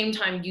at the same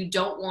time, you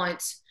don't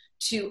want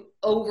to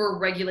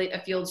over-regulate a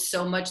field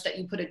so much that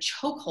you put a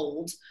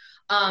chokehold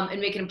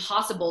and make it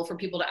impossible for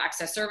people to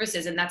access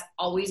services. And that's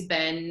always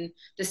been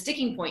the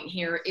sticking point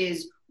here,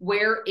 is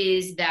where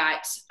is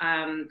that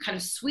kind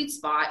of sweet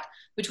spot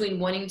between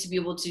wanting to be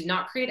able to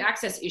not create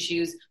access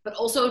issues, but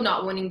also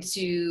not wanting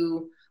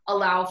to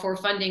allow for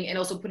funding, and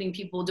also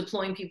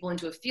deploying people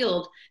into a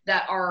field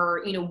that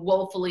are,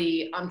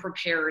 woefully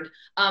unprepared,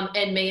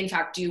 and may in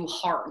fact do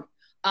harm,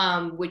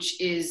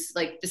 which is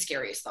like the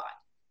scariest thought.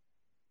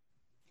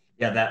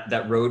 Yeah,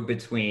 that road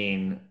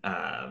between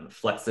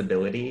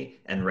flexibility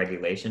and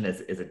regulation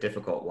is a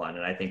difficult one,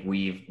 and I think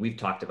we've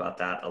talked about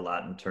that a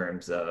lot in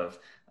terms of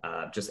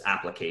just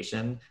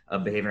application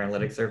of behavior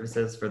analytics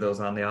services for those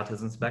on the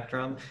autism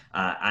spectrum,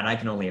 and I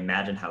can only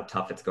imagine how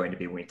tough it's going to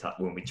be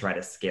when we try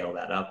to scale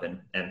that up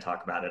and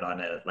talk about it on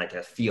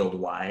a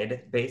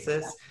field-wide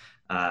basis.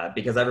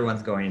 Because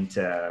everyone's going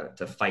to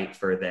fight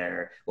for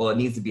it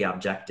needs to be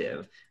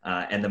objective.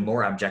 And the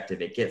more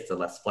objective it gets, the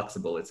less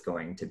flexible it's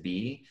going to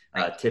be,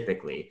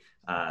 typically.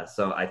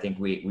 So I think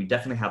we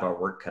definitely have our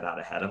work cut out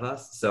ahead of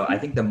us. So I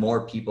think the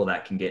more people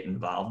that can get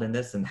involved in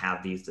this and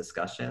have these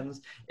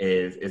discussions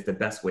is the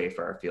best way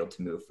for our field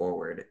to move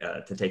forward.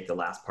 To take the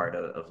last part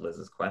of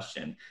Liz's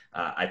question,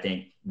 I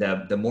think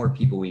the more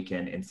people we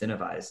can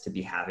incentivize to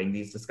be having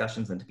these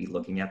discussions and to be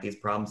looking at these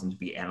problems and to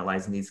be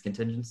analyzing these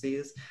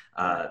contingencies,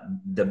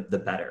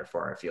 the better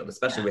for our field,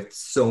 especially with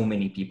so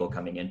many people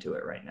coming into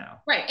it right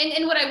now. Right.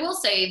 And what I will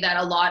say that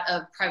a lot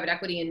of private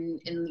equity and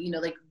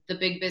like the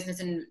big business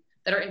and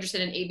that are interested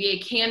in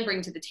ABA can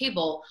bring to the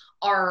table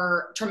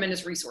are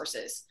tremendous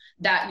resources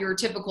that your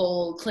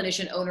typical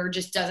clinician owner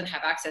just doesn't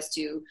have access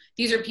to.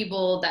 These are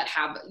people that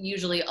have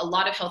usually a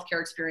lot of healthcare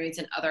experience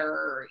in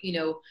other,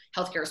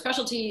 healthcare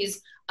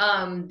specialties.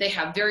 They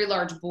have very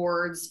large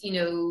boards,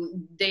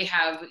 they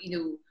have,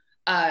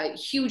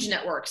 huge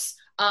networks.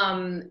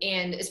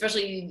 And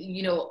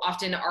especially,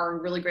 often are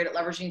really great at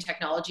leveraging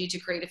technology to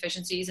create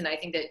efficiencies. And I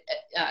think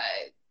that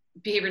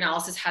behavior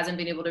analysis hasn't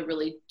been able to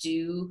really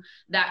do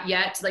that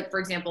yet. Like, for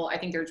example, I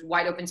think there's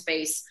wide open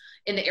space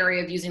in the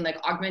area of using like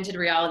augmented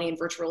reality and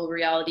virtual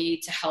reality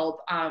to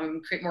help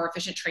create more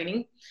efficient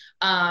training.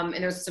 And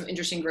there's some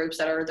interesting groups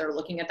they're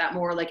looking at that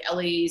more, like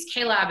LA's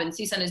K-Lab and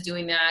CSUN is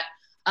doing that.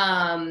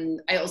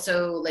 I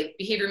also like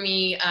Behavior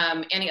Me,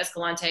 Annie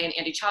Escalante and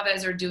Andy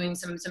Chavez are doing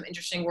some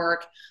interesting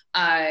work.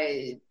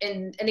 And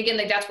again,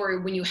 like that's where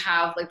when you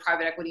have like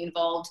private equity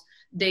involved,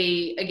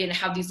 they again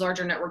have these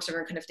larger networks that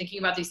are kind of thinking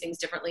about these things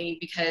differently,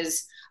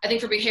 because I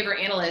think for behavior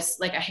analysts,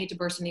 like I hate to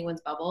burst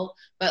anyone's bubble,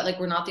 but like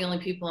we're not the only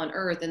people on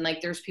earth. And like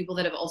there's people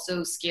that have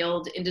also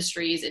scaled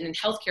industries and in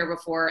healthcare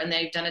before, and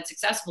they've done it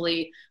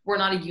successfully. We're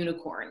not a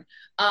unicorn.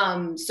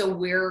 So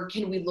where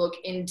can we look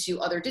into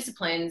other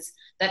disciplines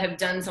that have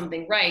done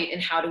something right,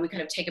 and how do we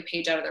kind of take a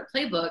page out of their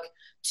playbook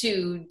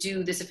to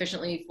do this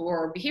efficiently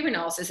for behavior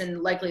analysis?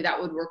 And likely that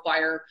would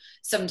require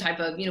some type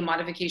of,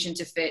 modification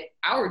to fit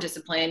our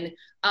discipline.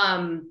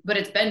 But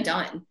it's been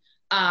done.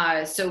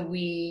 So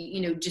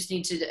we, just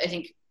need to, I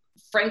think,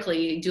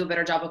 frankly, do a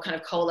better job of kind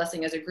of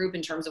coalescing as a group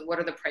in terms of what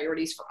are the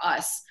priorities for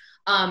us.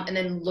 And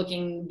then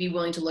be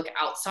willing to look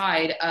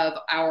outside of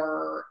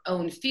our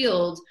own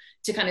field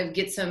to kind of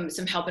get some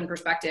help and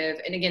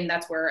perspective. And again,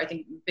 that's where I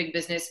think big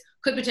business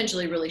could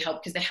potentially really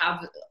help, because they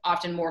have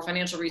often more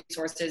financial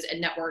resources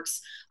and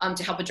networks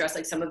to help address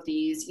like some of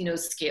these,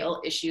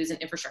 scale issues and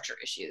infrastructure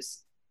issues.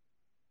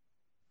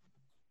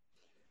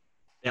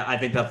 Yeah, I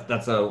think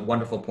that's a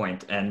wonderful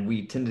point. And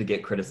we tend to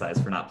get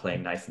criticized for not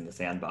playing nice in the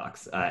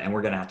sandbox. And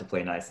we're going to have to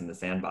play nice in the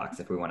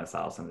sandbox if we want to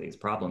solve some of these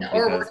problems.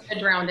 Or we're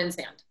drowned in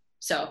sand.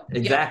 So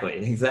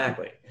exactly.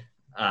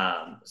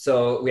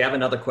 So we have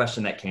another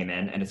question that came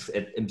in, and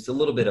it's a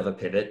little bit of a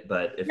pivot,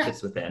 but it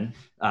fits within.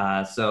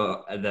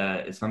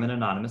 It's from an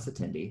anonymous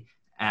attendee.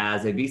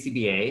 As a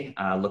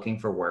BCBA looking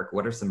for work,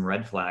 what are some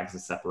red flags to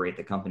separate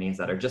the companies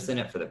that are just in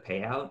it for the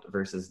payout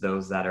versus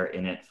those that are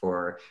in it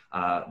for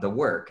the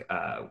work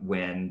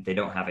when they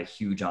don't have a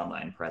huge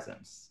online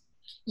presence?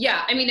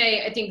 Yeah, I mean,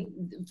 I think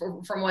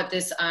from what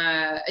this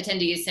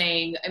attendee is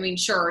saying, I mean,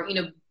 sure,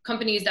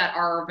 companies that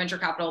are venture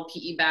capital,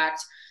 PE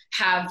backed,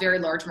 have very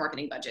large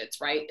marketing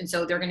budgets, right? And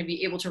so they're going to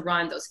be able to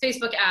run those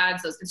Facebook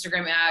ads, those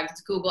Instagram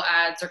ads, Google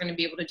ads. They're going to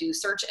be able to do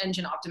search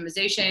engine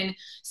optimization.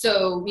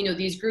 So,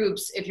 these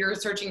groups, if you're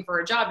searching for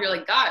a job, you're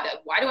like, God,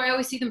 why do I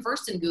always see them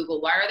first in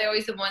Google? Why are they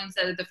always the ones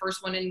that are the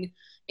first one in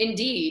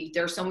Indeed?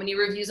 There's so many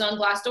reviews on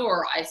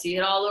Glassdoor. I see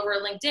it all over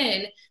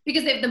LinkedIn,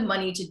 because they have the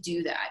money to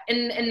do that.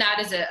 And that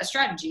is a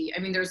strategy. I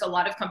mean, there's a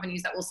lot of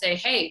companies that will say,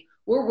 hey,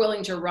 we're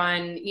willing to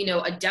run,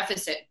 a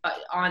deficit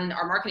on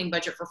our marketing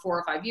budget for 4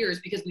 or 5 years,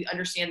 because we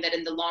understand that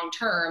in the long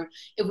term,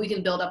 if we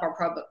can build up our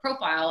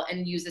profile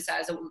and use this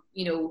as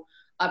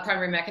a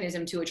primary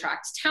mechanism to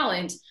attract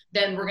talent,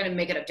 then we're going to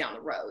make it up down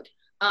the road.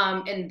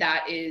 And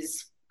that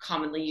is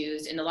commonly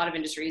used in a lot of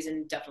industries,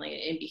 and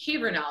definitely in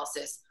behavior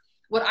analysis.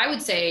 What I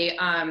would say,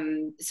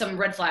 some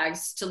red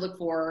flags to look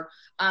for,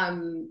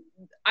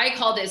 I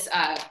call this,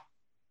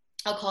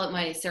 I'll call it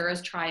my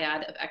Sarah's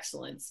triad of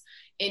excellence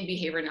in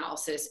behavior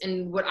analysis.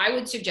 And what I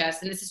would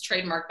suggest, and this is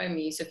trademarked by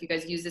me, so if you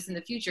guys use this in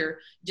the future,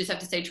 you just have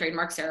to say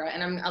trademark Sarah,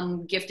 and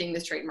I'm gifting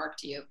this trademark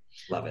to you.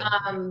 Love it.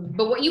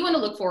 But what you want to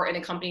look for in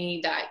a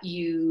company that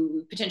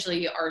you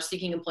potentially are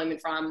seeking employment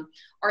from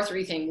are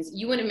 3 things.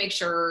 You want to make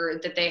sure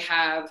that they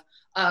have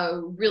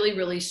really,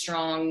 really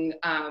strong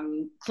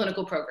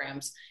clinical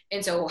programs.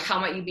 And so how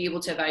might you be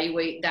able to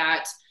evaluate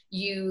that?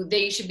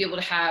 They should be able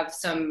to have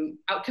some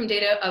outcome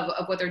data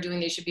of what they're doing.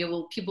 They should be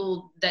able,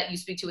 people that you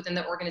speak to within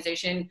the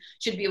organization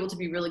should be able to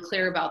be really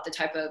clear about the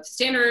type of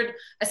standard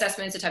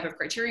assessments, the type of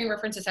criterion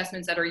reference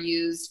assessments that are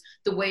used,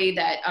 the way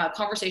that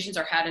conversations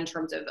are had in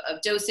terms of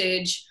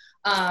dosage,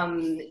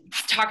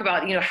 talk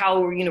about,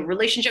 how,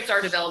 relationships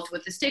are developed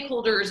with the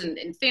stakeholders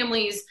and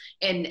families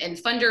and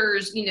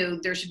funders.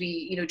 There should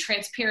be,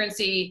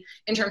 transparency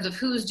in terms of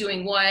who's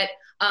doing what,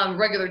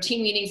 regular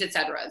team meetings, et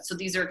cetera. So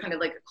these are kind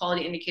of like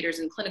quality indicators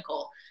in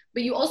clinical.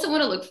 But you also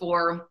want to look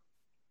for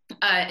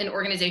an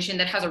organization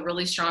that has a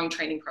really strong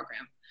training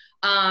program.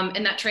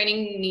 And that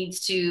training needs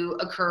to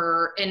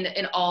occur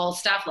in all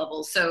staff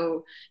levels.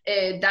 So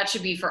that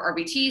should be for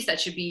RBTs, that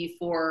should be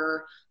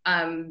for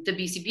the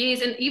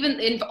BCBAs, and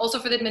even also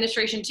for the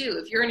administration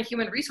too. If you're in a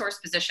human resource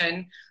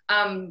position,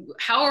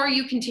 how are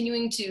you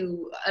continuing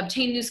to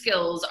obtain new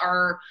skills?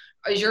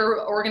 Is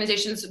your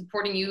organization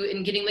supporting you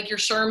in getting like your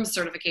SHRM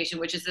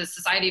certification, which is the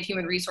Society of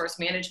Human Resource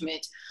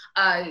Management?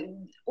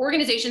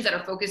 Organizations that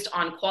are focused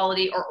on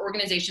quality, or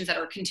organizations that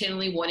are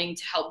continually wanting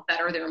to help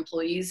better their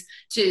employees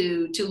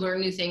to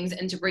learn new things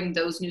and to bring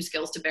those new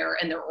skills to bear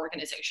in their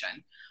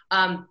organization.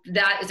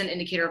 That is an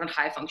indicator of a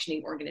high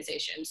functioning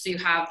organization. So you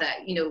have that,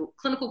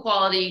 clinical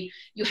quality,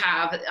 you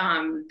have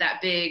that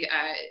big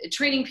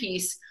training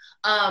piece.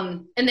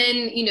 And then,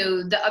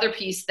 the other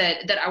piece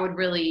that I would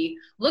really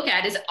look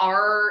at is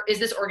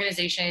this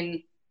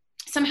organization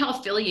somehow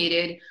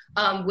affiliated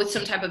with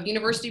some type of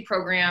university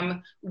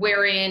program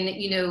wherein,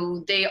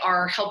 they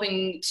are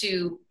helping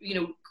to,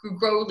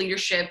 grow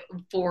leadership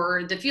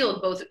for the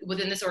field, both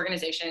within this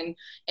organization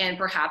and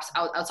perhaps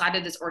outside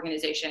of this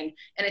organization.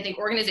 And I think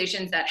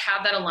organizations that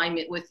have that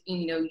alignment with,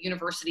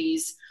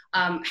 universities,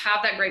 have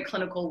that great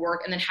clinical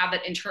work, and then have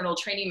that internal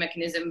training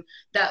mechanism,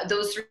 that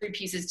those three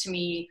pieces to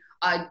me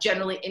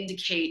generally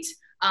indicate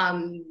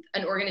an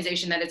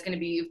organization that is going to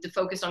be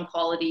focused on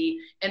quality,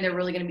 and they're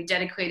really going to be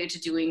dedicated to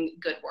doing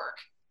good work.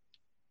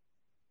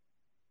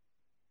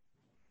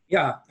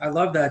 Yeah, I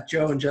love that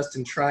Joe and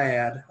Justin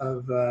triad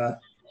of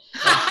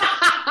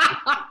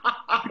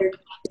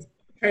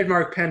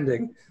trademark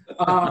pending.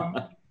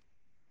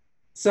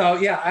 So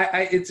yeah,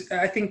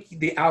 I think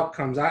the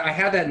outcomes. I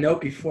had that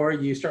note before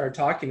you started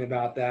talking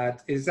about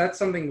that. Is that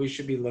something we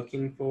should be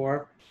looking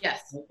for?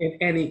 Yes. In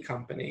any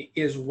company,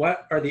 is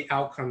what are the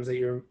outcomes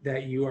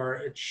that you are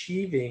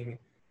achieving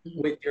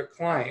with your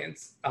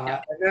clients,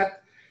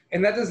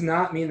 and that does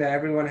not mean that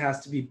everyone has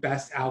to be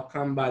best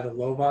outcome by the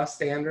LOVA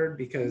standard,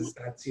 because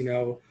that's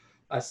a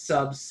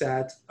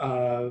subset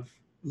of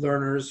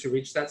learners who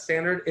reach that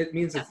standard. It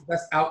means it's the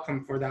best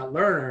outcome for that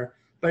learner,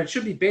 but it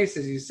should be based,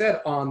 as you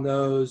said, on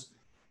those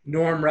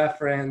norm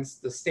reference,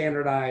 the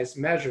standardized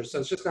measures. So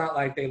it's just not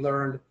like they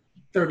learned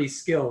 30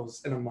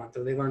 skills in a month,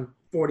 or they learned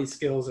 40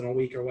 skills in a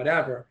week, or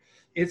whatever.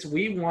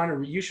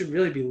 You should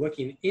really be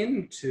looking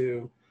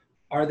into,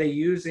 are they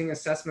using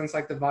assessments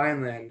like the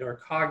Vineland, or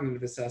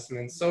cognitive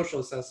assessments,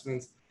 social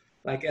assessments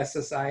like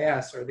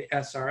SSIS or the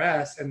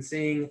SRS, and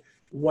seeing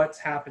what's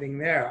happening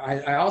there.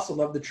 I also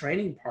love the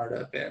training part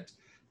of it.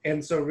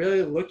 And so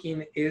really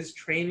looking, is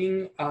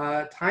training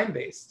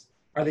time-based?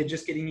 Are they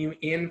just getting you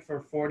in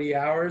for 40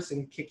 hours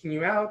and kicking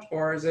you out?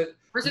 Or is it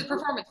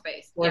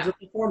performance-based? Or is it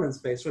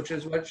performance-based, which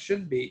is what it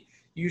should be.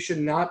 You should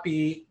not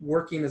be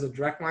working as a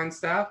direct line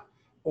staff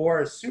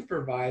or a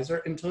supervisor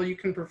until you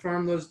can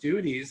perform those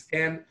duties.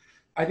 And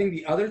I think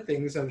the other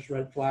things as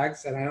red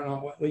flags, and I don't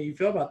know what you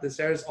feel about this,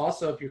 Sarah, is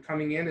also, if you're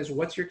coming in, is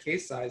what's your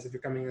case size if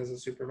you're coming in as a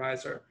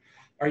supervisor?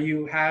 Are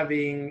you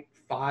having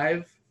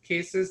 5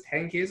 cases,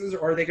 10 cases,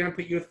 or are they going to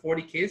put you with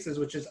 40 cases,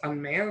 which is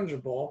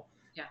unmanageable?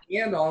 Yeah.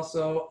 And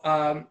also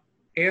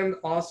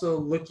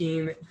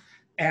looking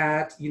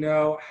at,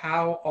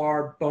 how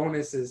are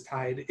bonuses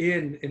tied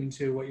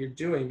into what you're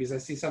doing? Because I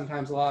see a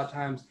lot of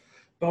times,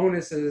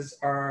 bonuses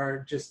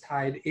are just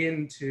tied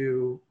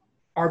into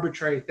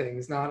arbitrary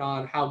things, not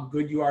on how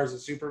good you are as a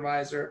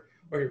supervisor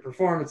or your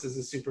performance as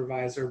a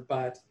supervisor,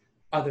 but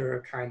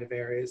other kind of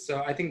areas.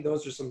 So I think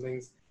those are some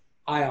things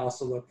I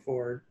also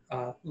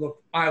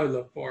I would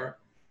look for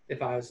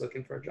if I was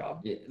looking for a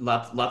job. Yeah,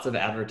 lots of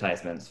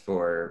advertisements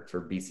for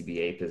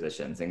BCBA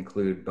positions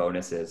include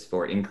bonuses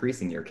for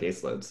increasing your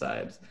caseload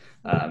size.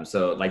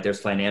 So like there's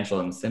financial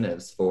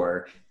incentives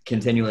for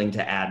continuing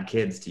to add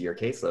kids to your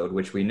caseload,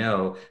 which we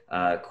know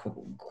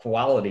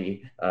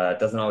quality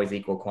doesn't always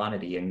equal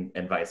quantity, and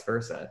vice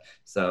versa.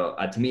 So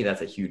to me,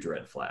 that's a huge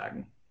red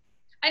flag.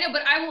 I know,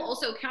 but I will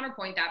also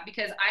counterpoint that,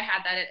 because I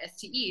had that at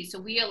STE. So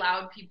we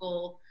allowed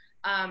people,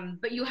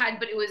 but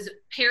it was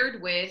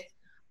paired with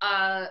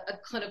a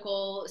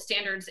clinical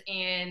standards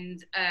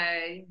and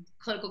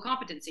clinical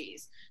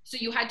competencies. So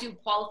you had to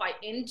qualify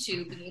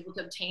into being able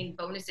to obtain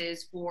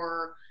bonuses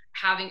for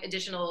having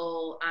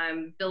additional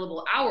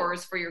billable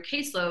hours for your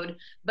caseload,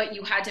 but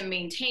you had to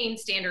maintain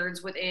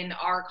standards within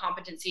our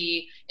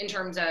competency in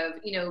terms of,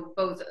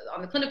 both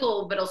on the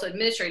clinical, but also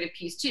administrative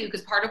piece too,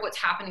 because part of what's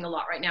happening a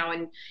lot right now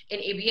in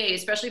ABA,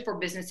 especially for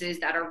businesses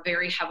that are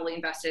very heavily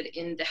invested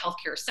in the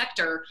healthcare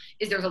sector,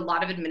 is there's a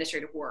lot of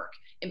administrative work,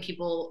 and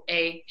people,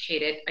 A,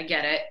 hate it, I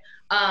get it,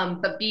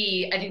 but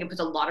B, I think it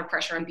puts a lot of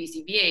pressure on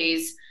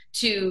BCBAs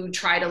to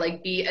try to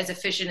be as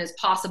efficient as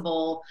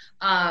possible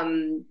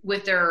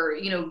with their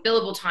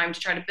billable time, to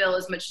try to bill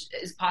as much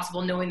as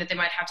possible, knowing that they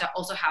might have to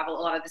also have a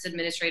lot of this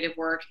administrative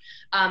work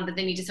that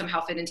they need to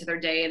somehow fit into their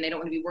day, and they don't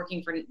want to be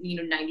working for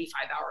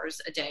 95 hours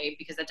a day,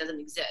 because that doesn't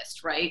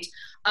exist, right?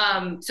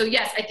 So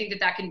yes, I think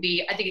that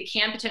it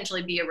can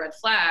potentially be a red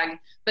flag,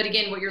 but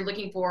again, what you're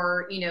looking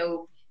for,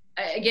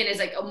 again, is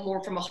like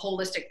more from a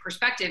holistic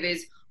perspective,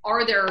 is,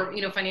 are there,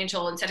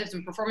 financial incentives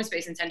and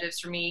performance-based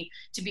incentives for me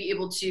to be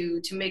able to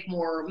make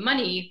more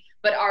money?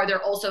 But are there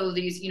also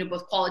these,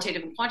 both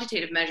qualitative and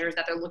quantitative measures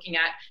that they're looking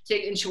at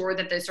to ensure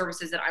that the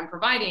services that I'm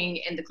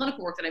providing and the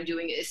clinical work that I'm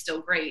doing is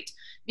still great?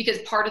 Because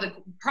part of the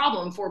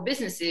problem for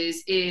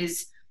businesses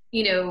is,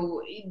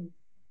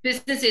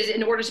 businesses,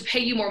 in order to pay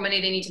you more money,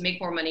 they need to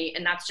make more money.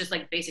 And that's just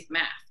like basic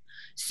math.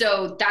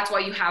 So that's why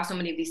you have so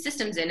many of these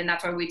systems in, and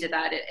that's why we did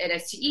that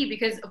at STE,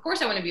 because of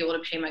course I want to be able to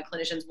pay my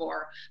clinicians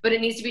more, but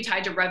it needs to be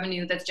tied to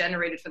revenue that's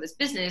generated for this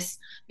business,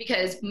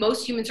 because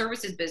most human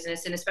services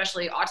business, and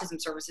especially autism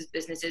services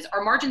businesses,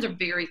 our margins are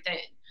very thin.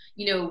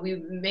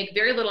 We make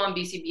very little on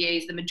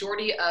BCBAs. The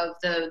majority of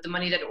the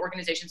money that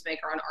organizations make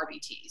are on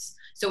RBTs.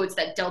 So it's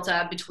that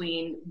delta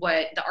between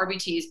what the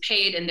RBTs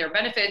paid and their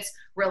benefits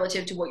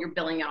relative to what you're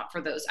billing out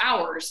for those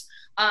hours.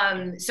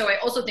 So I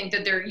also think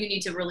that you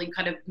need to really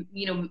kind of,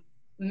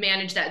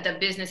 manage that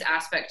business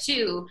aspect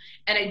too.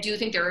 And I do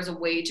think there is a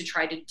way to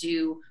try to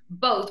do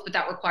both, but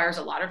that requires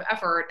a lot of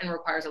effort and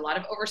requires a lot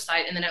of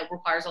oversight. And then it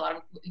requires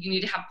you need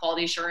to have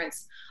quality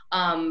assurance.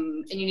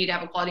 And you need to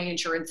have a quality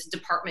insurance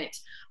department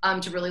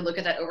to really look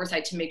at that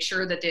oversight to make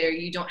sure that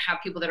you don't have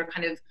people that are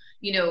kind of,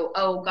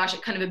 oh gosh,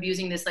 kind of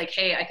abusing this, like,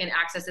 hey, I can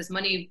access this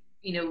money,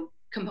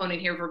 component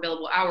here for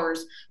billable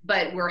hours,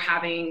 but we're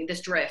having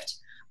this drift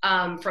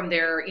from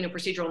their,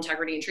 procedural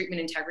integrity and treatment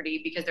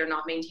integrity because they're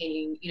not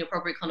maintaining,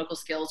 appropriate clinical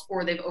skills,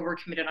 or they've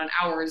overcommitted on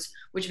hours,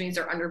 which means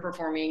they're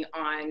underperforming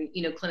on,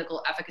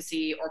 clinical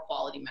efficacy or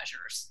quality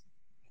measures.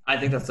 I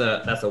think that's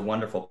a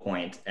wonderful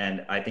point.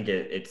 And I think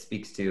it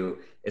speaks to,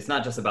 it's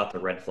not just about the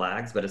red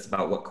flags, but it's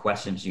about what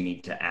questions you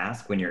need to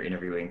ask when you're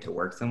interviewing to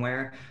work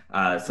somewhere.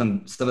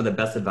 Some of the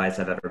best advice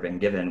I've ever been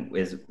given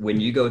is when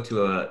you go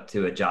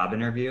to a job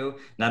interview,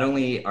 not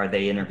only are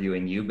they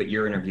interviewing you, but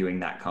you're interviewing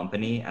that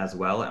company as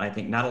well. And I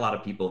think not a lot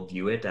of people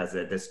view it as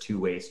this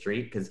two-way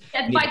street, because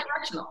it's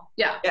bidirectional.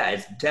 Yeah. Yeah,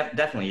 it's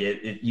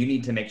definitely, you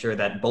need to make sure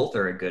that both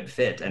are a good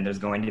fit. And there's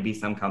going to be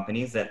some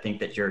companies that think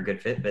that you're a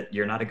good fit, but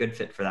you're not a good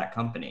fit for that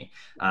company.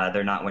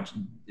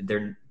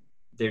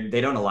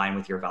 They don't align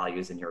with your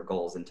values and your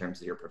goals in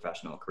terms of your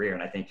professional career.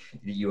 And I think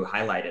you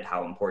highlighted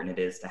how important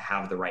it is to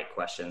have the right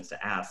questions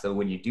to ask. So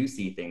when you do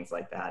see things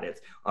like that,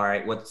 it's all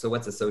right, what's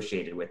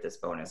associated with this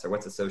bonus, or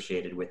what's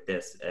associated with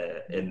this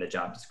in the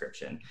job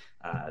description,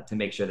 to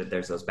make sure that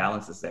there's those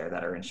balances there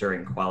that are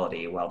ensuring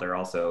quality while they're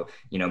also,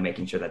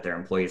 making sure that their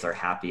employees are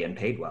happy and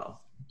paid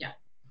well. Yeah.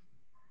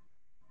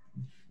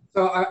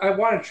 So I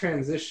want to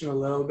transition a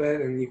little bit,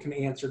 and you can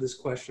answer this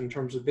question in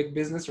terms of big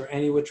business or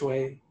any which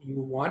way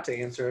you want to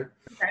answer it.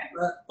 Okay.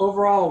 But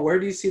overall, where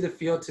do you see the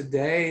field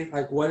today?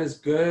 Like, what is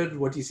good?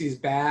 What do you see is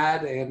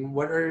bad? And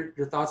what are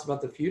your thoughts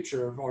about the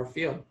future of our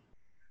field?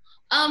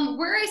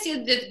 Where I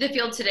see the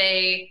field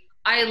today,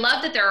 I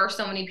love that there are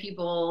so many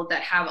people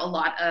that have a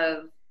lot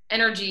of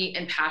energy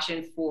and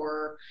passion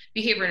for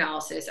behavior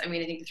analysis. I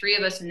mean, I think the three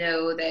of us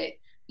know that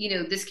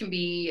this can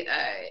be,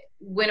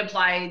 when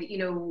applied,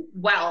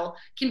 well,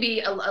 can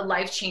be a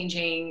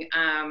life-changing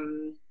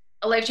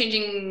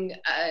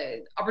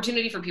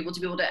opportunity for people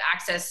to be able to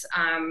access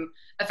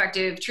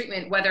effective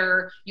treatment,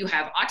 whether you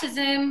have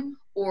autism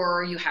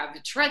or you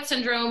have Tourette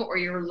syndrome, or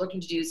you're looking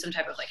to do some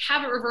type of like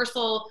habit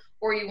reversal,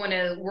 or you want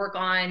to work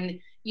on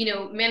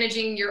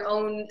managing your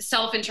own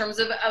self in terms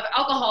of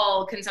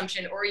alcohol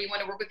consumption, or you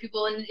want to work with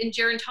people in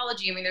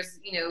gerontology. I mean, there's,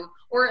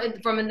 or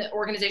from an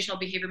organizational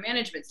behavior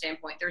management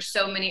standpoint, there's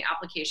so many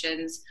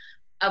applications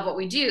of what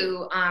we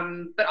do.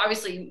 But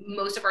obviously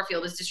most of our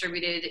field is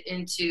distributed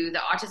into the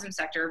autism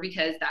sector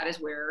because that is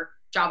where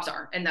jobs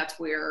are, and that's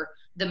where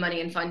the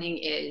money and funding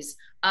is.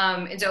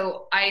 And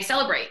so I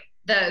celebrate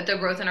the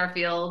growth in our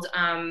field,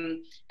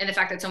 and the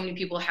fact that so many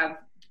people have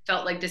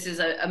felt like this is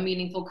a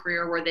meaningful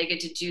career where they get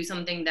to do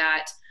something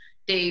that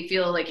they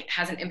feel like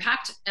has an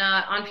impact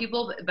on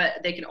people, but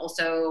they can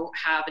also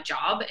have a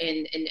job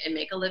and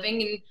make a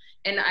living.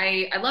 And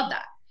I love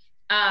that.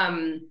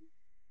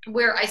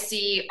 Where I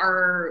see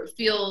our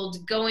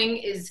field going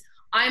is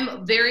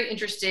I'm very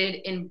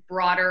interested in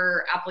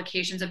broader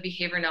applications of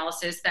behavior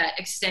analysis that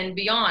extend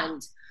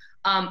beyond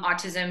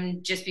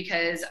autism, just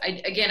because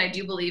I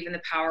do believe in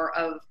the power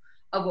of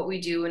what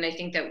we do. And I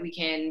think that we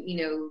can,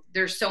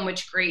 there's so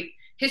much great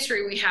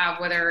history we have,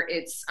 whether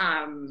it's,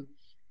 from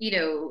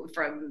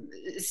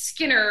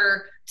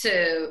Skinner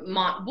to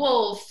Mont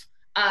Wolf,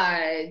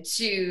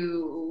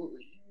 to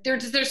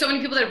there's so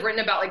many people that have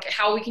written about like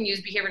how we can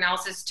use behavior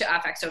analysis to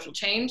affect social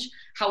change,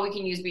 how we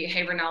can use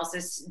behavior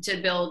analysis to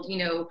build,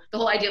 the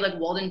whole idea like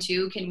Walden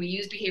 2, can we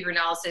use behavior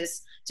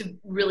analysis to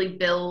really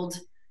build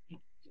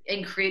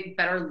and create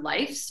better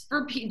lives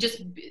for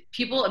just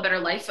people, a better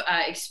life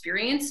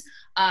experience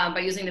by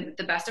using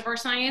the best of our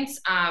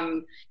science?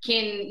 Can,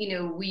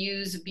 we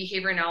use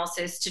behavior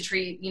analysis to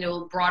treat,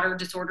 broader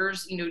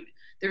disorders?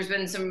 There's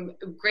been some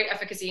great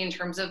efficacy in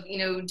terms of,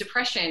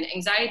 depression,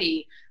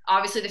 anxiety.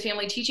 Obviously, the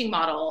family teaching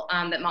model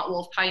that Mont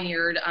Wolf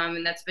pioneered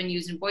and that's been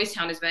used in Boys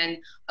Town has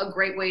been a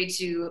great way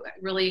to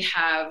really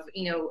have,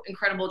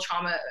 incredible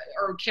trauma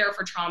or care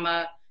for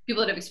trauma,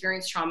 people that have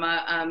experienced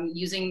trauma,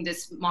 using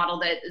this model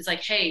that is like,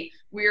 hey,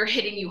 we're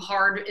hitting you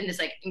hard in this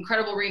like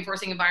incredible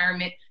reinforcing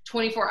environment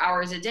 24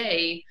 hours a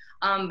day,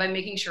 by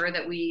making sure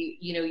that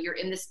you're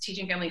in this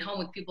teaching family home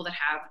with people that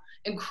have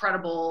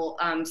incredible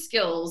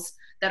skills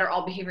that are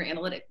all behavior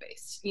analytic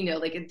based,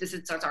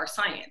 it's our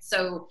science.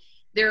 So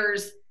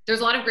there's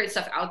a lot of great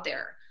stuff out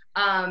there.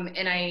 And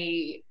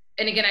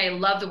again, I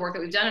love the work that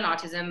we've done in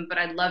autism, but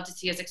I'd love to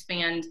see us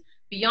expand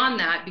beyond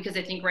that, because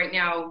I think right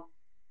now,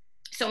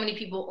 so many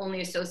people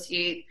only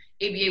associate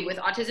ABA with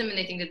autism, and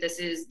they think that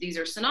these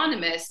are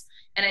synonymous.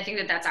 And I think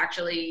that that's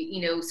actually,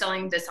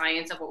 selling the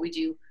science of what we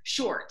do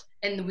short,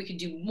 and we could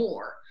do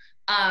more.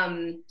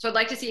 So I'd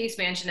like to see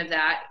expansion of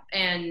that.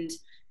 And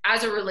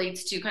as it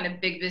relates to kind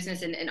of big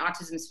business and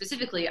autism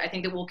specifically, I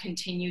think that we'll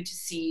continue to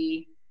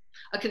see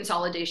a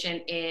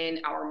consolidation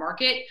in our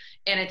market.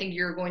 And I think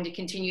you're going to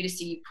continue to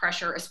see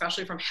pressure,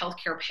 especially from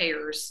healthcare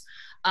payers,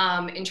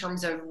 in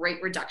terms of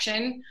rate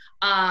reduction.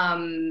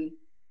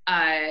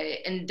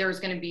 and there's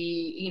going to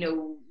be,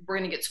 we're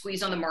going to get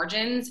squeezed on the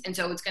margins. And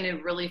so it's going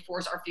to really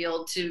force our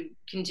field to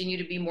continue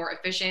to be more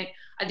efficient.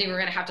 I think we're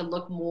going to have to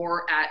look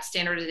more at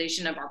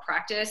standardization of our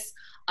practice,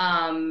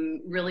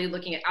 really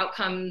looking at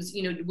outcomes.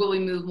 Will we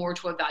move more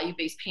to a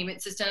value-based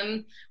payment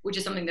system, which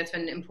is something that's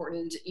been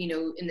important,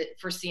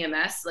 for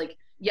CMS? Like,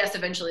 yes,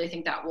 eventually I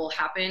think that will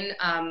happen.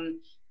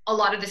 A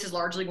lot of this is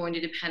largely going to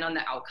depend on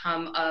the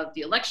outcome of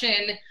the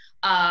election,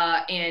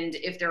 and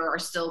if there are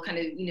still kind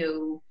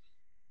of,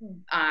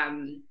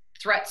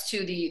 threats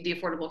to the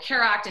Affordable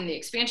Care Act and the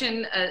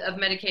expansion of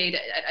Medicaid.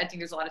 I think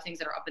there's a lot of things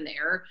that are up in the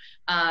air.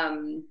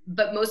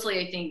 But mostly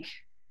I think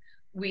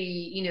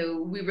we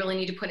really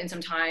need to put in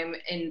some time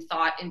and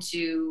thought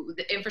into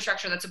the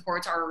infrastructure that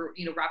supports our,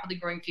 rapidly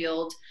growing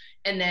field.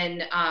 And then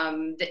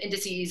the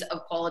indices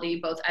of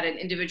quality, both at an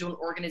individual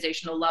and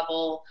organizational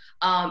level,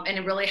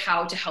 and really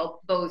how to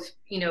help both,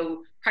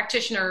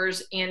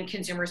 practitioners and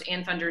consumers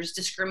and funders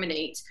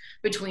discriminate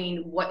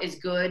between what is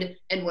good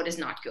and what is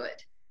not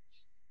good.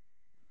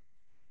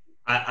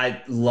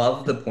 I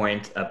love the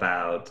point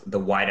about the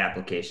wide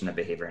application of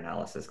behavior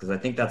analysis, because I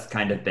think that's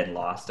kind of been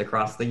lost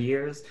across the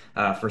years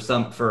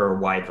for a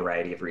wide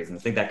variety of reasons.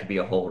 I think that could be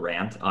a whole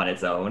rant on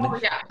its own. Oh,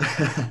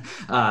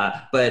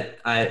 yeah. But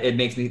it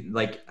makes me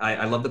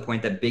I love the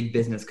point that big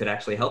business could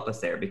actually help us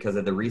there because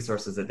of the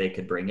resources that they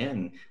could bring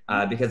in,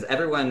 because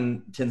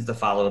everyone tends to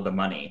follow the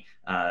money.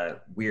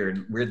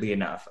 Weirdly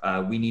enough,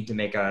 we need to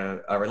make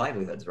our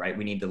livelihoods, right?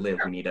 We need to live,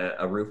 we need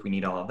a roof, we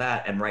need all of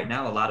that. And right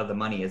now, a lot of the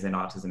money is in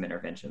autism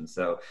intervention.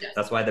 So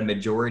that's why the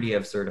majority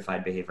of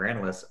certified behavior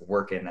analysts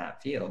work in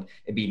that field.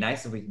 It'd be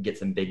nice if we could get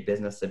some big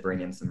business to bring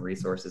in some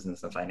resources and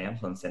some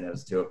financial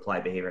incentives to apply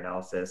behavior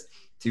analysis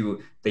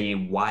to the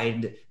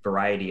wide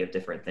variety of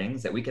different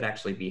things that we could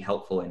actually be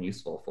helpful and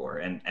useful for.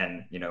 And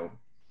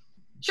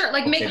Sure,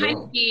 like Meg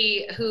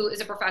Heineke, who is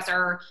a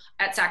professor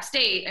at Sac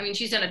State. I mean,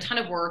 she's done a ton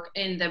of work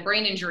in the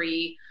brain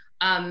injury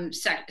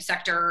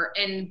sector,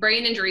 and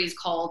brain injury is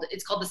called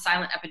the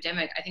silent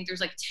epidemic. I think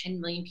there's like 10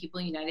 million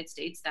people in the United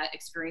States that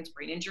experience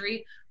brain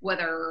injury,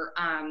 whether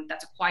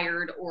that's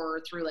acquired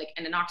or through like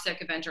an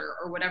anoxic event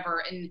or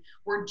whatever. And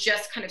we're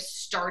just kind of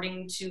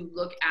starting to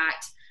look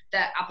at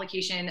the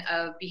application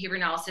of behavior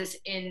analysis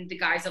in the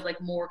guise of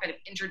like more kind of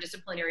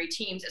interdisciplinary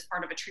teams as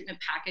part of a treatment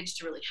package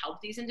to really help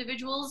these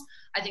individuals.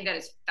 I think that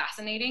is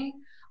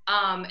fascinating.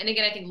 And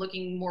again, I think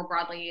looking more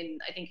broadly,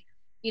 and I think,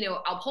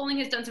 Al Poling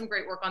has done some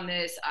great work on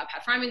this.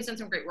 Pat Fryman has done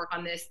some great work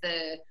on this.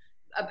 The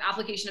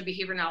application of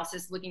behavior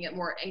analysis, looking at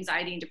more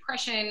anxiety and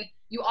depression.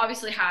 You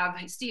obviously have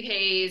Steve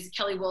Hayes,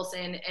 Kelly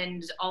Wilson,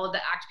 and all of the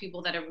ACT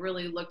people that have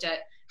really looked at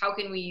how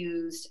can we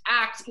use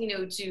ACT,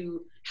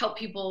 to help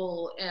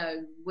people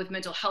with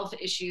mental health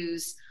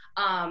issues.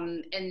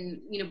 And,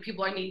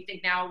 people, I mean,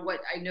 think now what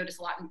I notice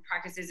a lot in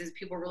practices is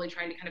people really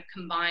trying to kind of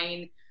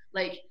combine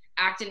like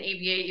ACT and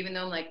ABA, even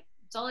though like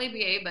it's all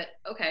ABA, but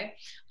okay,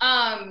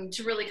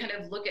 to really kind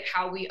of look at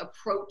how we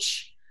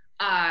approach,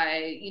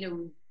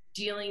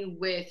 dealing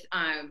with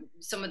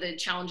some of the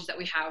challenges that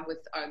we have with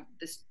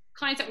the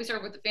clients that we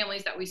serve, with the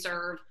families that we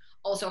serve,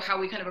 also how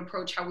we kind of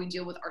approach how we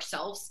deal with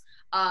ourselves.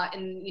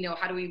 And,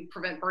 how do we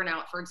prevent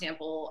burnout, for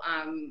example,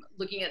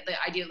 looking at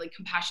the idea of like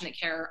compassionate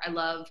care. I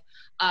love,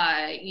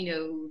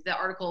 the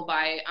article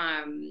by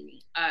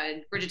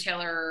Bridget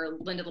Taylor,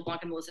 Linda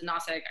LeBlanc, and Melissa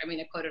Nosek. I mean,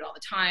 I quote it all the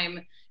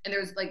time. And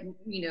there's like,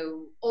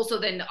 also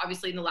then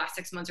obviously in the last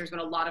 6 months, there's been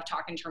a lot of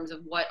talk in terms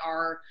of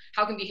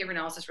how can behavior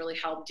analysis really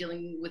help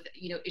dealing with,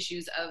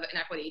 issues of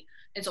inequity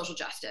and social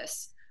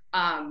justice.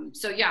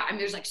 So yeah, I mean,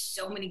 there's like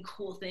so many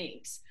cool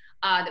things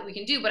that we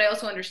can do, but I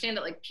also understand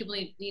that like people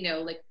need,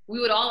 like we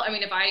would all, I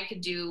mean, if I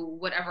could do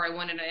whatever I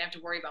wanted and I didn't have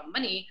to worry about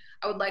money,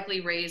 I would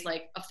likely raise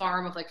like a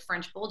farm of like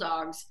French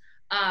bulldogs,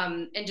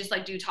 and just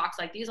like do talks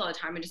like these all the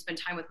time and just spend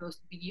time with most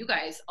of you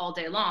guys all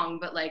day long.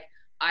 But like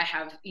I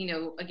have,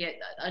 again,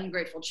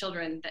 ungrateful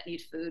children that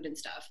need food and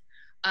stuff.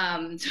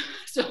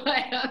 So I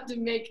have to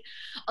make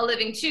a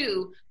living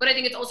too. But I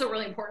think it's also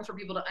really important for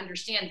people to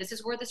understand this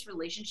is where this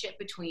relationship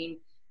between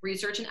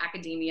research and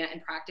academia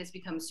and practice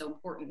becomes so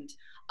important.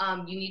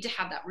 You need to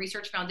have that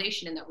research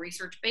foundation and that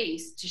research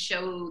base to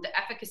show the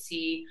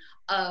efficacy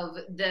of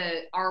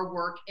our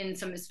work in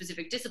some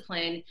specific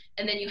discipline.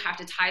 And then you have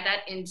to tie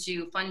that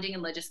into funding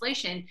and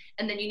legislation.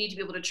 And then you need to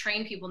be able to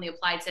train people in the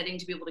applied setting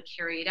to be able to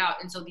carry it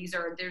out. And so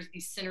there's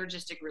these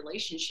synergistic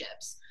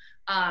relationships.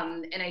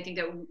 And I think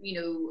that,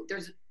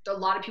 there's a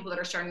lot of people that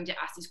are starting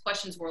to ask these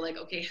questions more like,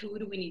 okay, who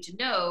do we need to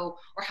know,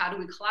 or how do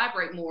we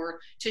collaborate more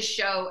to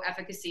show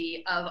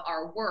efficacy of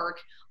our work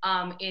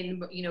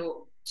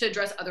to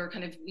address other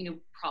kind of,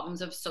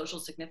 problems of social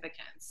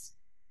significance.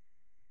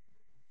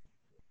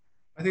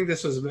 I think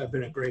this has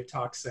been a great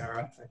talk,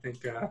 Sarah. I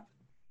think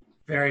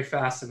very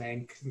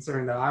fascinating,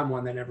 considering that I'm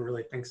one that never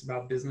really thinks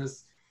about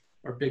business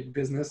or big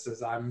business,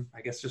 as I'm,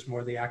 I guess, just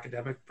more the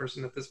academic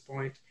person at this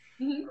point.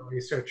 A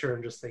researcher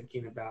and just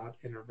thinking about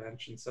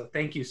intervention. So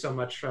thank you so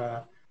much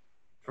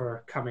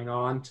for coming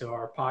on to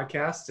our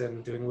podcast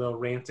and doing a little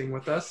ranting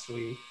with us.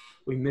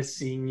 We miss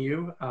seeing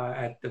you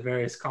at the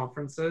various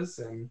conferences,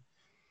 and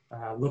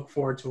look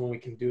forward to when we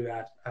can do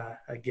that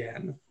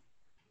again.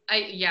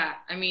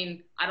 I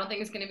mean, I don't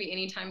think it's going to be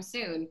anytime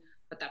soon,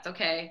 but that's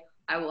okay.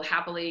 I will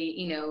happily,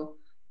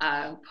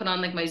 put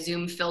on like my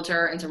Zoom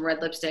filter and some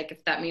red lipstick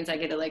if that means I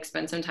get to like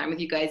spend some time with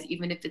you guys,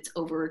 even if it's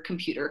over a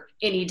computer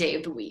any day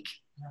of the week.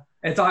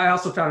 And so I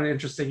also found it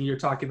interesting you're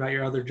talking about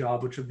your other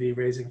job, which would be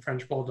raising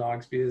French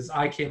bulldogs, because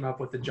I came up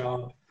with the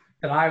job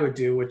that I would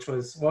do, which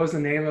was, what was the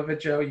name of it,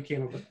 Joe? You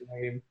came up with the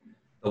name.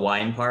 The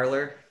wine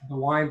parlor? The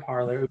wine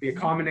parlor. It would be a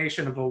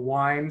combination of a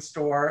wine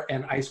store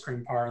and ice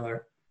cream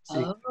parlor.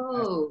 So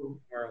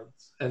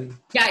and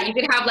yeah, you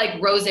could have like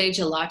rosé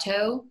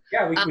gelato.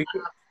 Yeah,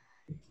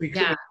 we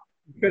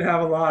could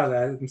have a lot of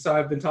that. And so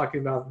I've been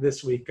talking about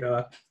this week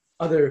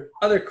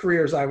other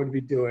careers I would be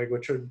doing,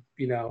 which would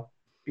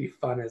be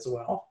fun as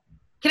well.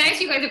 Can I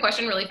ask you guys a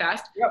question really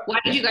fast? Yep. Why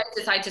did you guys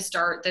decide to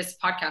start this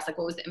podcast? Like,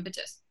 what was the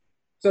impetus?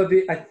 So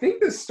I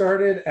think this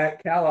started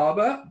at Cal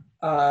Alba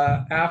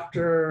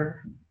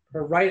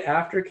right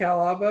after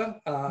Cal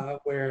Alba,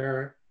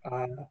 where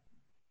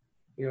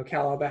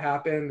Cal Alba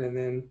happened, and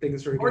then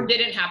things were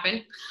didn't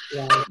happen.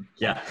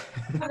 Yeah.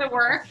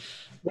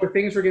 Where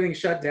things were getting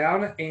shut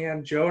down,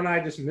 and Joe and I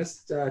just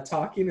missed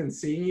talking and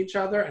seeing each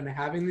other and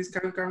having these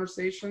kind of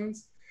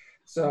conversations.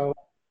 So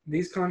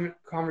these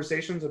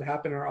conversations would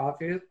happen in our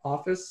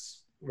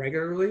office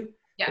regularly.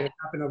 Yeah. It would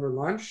happen over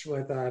lunch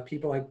with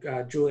people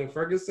like Julia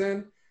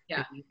Ferguson,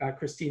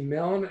 Christine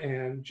Milne,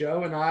 and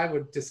Joe and I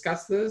would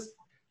discuss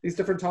these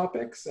different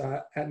topics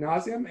ad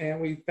nauseum, and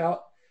we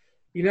felt,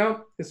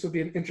 this would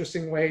be an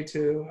interesting way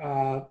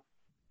to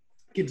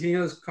continue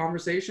those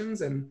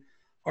conversations. And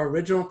our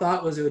original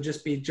thought was it would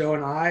just be Joe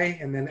and I,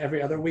 and then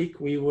every other week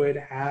we would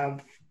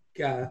have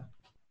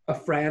a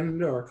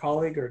friend or a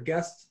colleague or a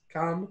guest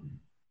come.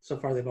 So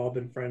far, they've all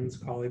been friends,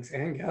 colleagues,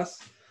 and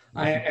guests.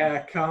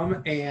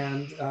 Come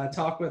and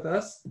talk with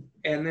us.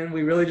 And then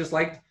we really just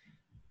liked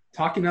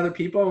talking to other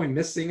people. We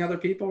missed seeing other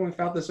people. And we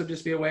felt this would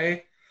just be a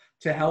way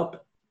to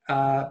help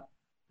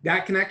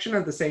that connection,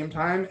 at the same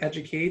time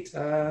educate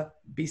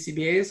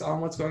BCBAs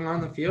on what's going on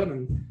in the field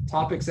and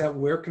topics that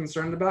we're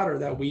concerned about or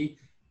that we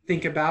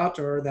think about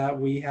or that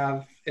we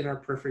have in our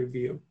periphery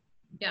view.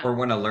 Yeah. Or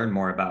want to learn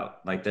more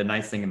about. Like, the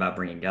nice thing about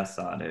bringing guests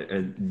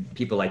on,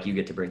 people like you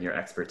get to bring your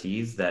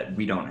expertise that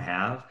we don't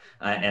have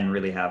and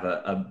really have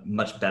a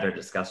much better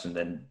discussion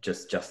than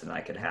just Justin and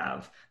I could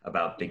have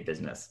about big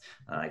business.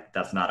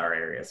 That's not our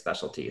area of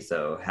specialty.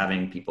 So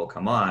having people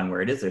come on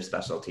where it is their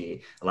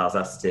specialty allows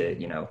us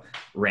to,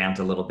 rant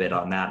a little bit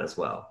on that as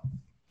well.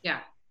 Yeah.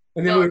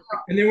 And then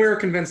we were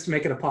convinced to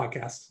make it a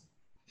podcast.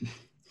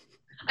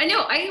 I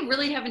know. I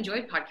really have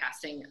enjoyed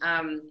podcasting.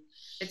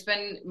 It's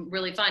been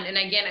really fun. And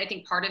again, I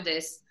think part of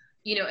this,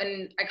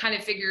 and I kind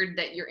of figured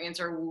that your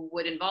answer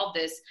would involve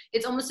this.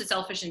 It's almost a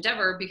selfish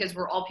endeavor because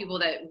we're all people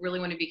that really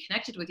want to be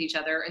connected with each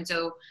other. And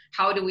so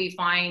how do we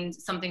find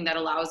something that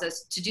allows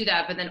us to do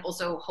that, but then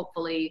also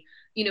hopefully,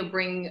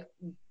 bring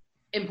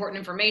important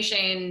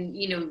information,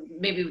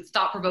 maybe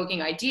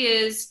thought-provoking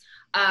ideas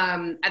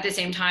at the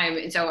same time.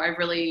 And so I'm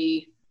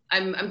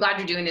glad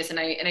you're doing this. And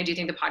I do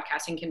think the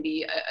podcasting can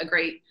be a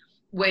great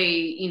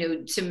way,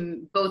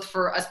 to both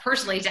for us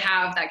personally to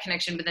have that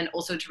connection, but then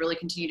also to really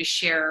continue to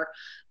share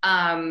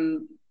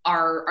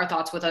our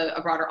thoughts with a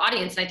broader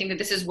audience. And I think that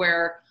this is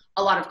where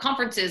a lot of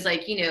conferences, I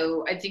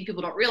think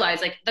people don't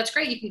realize, that's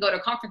great. You can go to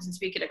a conference and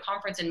speak at a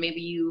conference and maybe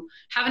you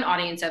have an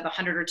audience of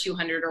 100 or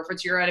 200, or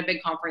if you're at a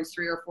big conference,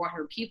 300 or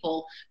 400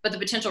 people, but the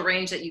potential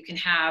range that you can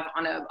have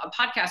on a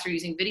podcast or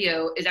using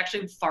video is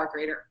actually far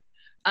greater.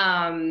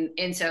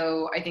 And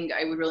so I think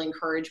I would really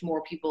encourage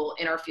more people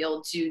in our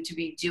field to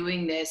be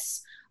doing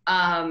this,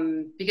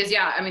 because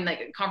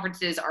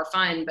conferences are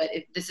fun, but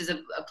this is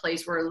a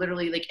place where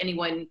literally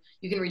anyone,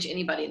 you can reach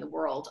anybody in the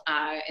world.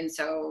 And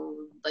so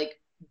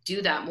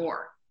do that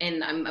more.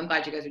 And I'm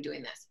glad you guys are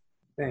doing this.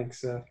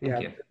 Thanks. Thank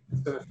you.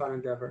 It's been a fun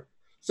endeavor.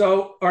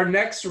 So our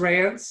next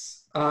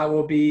rants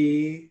will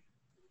be,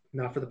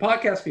 not for the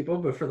podcast people,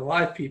 but for the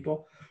live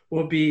people,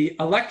 will be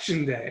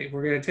Election Day.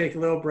 We're going to take a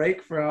little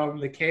break from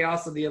the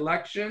chaos of the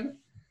election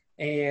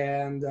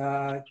and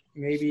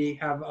maybe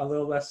have a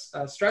little less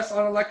stress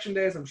on Election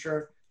Day, as I'm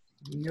sure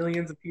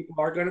millions of people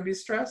are going to be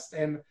stressed.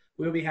 And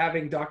we'll be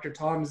having Dr.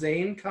 Tom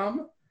Zane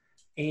come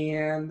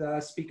and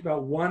speak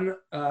about one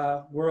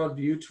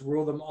worldview to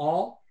rule them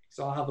all.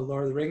 So I'll have a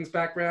Lord of the Rings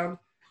background,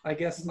 I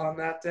guess, on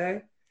that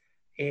day.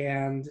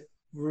 And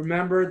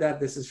remember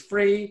that this is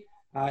free,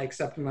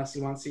 except unless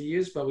you want to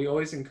use, but we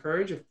always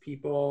encourage, if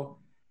people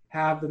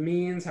have the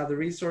means, have the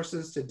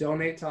resources to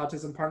donate to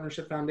Autism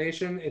Partnership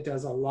Foundation. It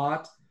does a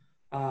lot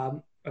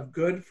of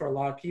good for a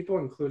lot of people,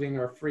 including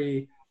our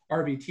free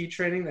RBT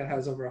training that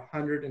has over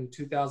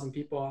 102,000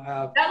 people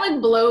have. That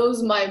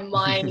blows my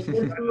mind.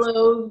 It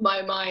blows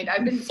my mind.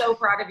 I've been so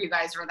proud of you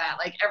guys for that.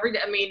 Every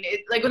day,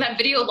 when that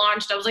video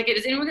launched, I was like,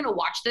 is anyone going to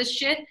watch this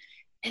shit?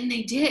 And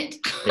they did.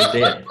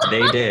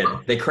 They did.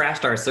 They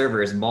crashed our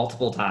servers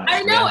multiple times.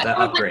 I know. That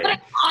upgrade. What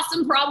an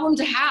awesome problem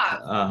to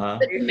have. Uh-huh.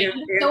 The demand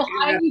is so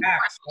high.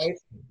 Right?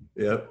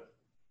 Yep.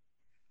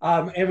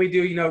 And we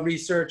do,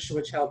 research,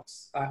 which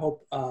helps, I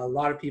hope, a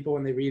lot of people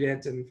when they read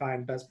it and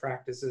find best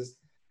practices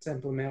to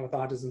implement with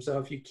autism. So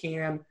if you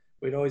can,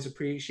 we'd always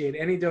appreciate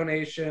any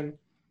donation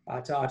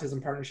to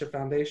Autism Partnership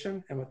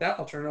Foundation. And with that,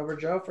 I'll turn it over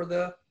to Joe for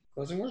the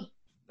closing word.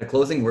 The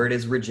closing word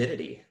is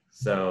rigidity.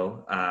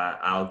 So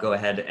I'll go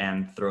ahead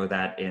and throw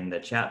that in the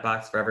chat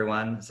box for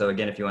everyone. So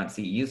again, if you want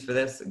CEUs for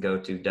this, go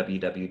to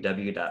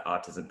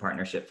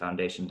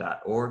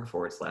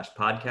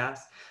www.autismpartnershipfoundation.org/podcast.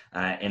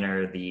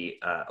 Enter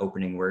the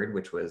opening word,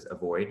 which was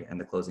avoid, and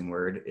the closing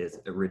word is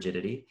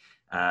rigidity.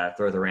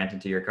 Throw the rant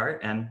into your cart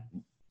and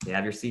you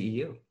have your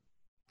CEU.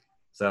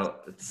 So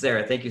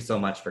Sarah, thank you so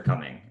much for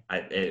coming.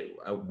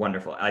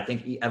 Wonderful. I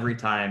think every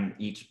time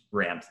each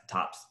rant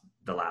tops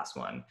the last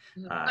one.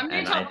 I'm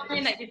going to tell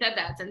Brian that you said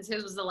that, since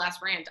his was the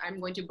last rant. I'm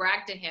going to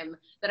brag to him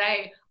that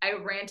I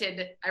ranted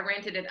it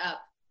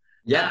up.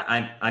 Yeah,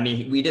 I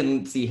mean, we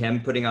didn't see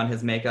him putting on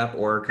his makeup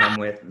or come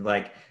with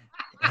like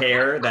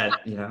hair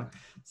that,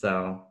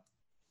 so.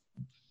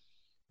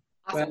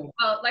 Awesome.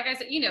 Well, like I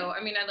said,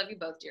 I love you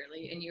both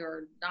dearly, and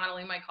you're not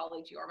only my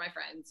colleagues, you are my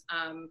friends.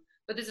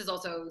 But this is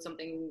also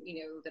something,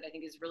 that I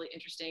think is really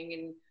interesting,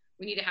 and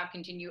we need to have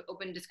continued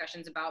open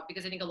discussions about,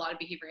 because I think a lot of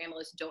behavior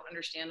analysts don't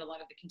understand a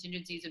lot of the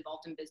contingencies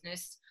involved in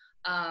business.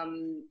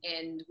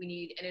 And we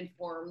need an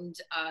informed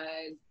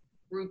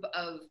group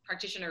of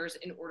practitioners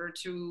in order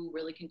to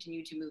really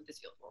continue to move this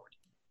field forward.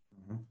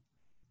 Mm-hmm.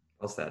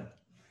 Well said.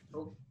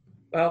 Cool.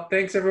 Well,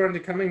 thanks everyone for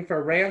coming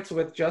for Rants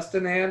with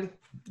Justin and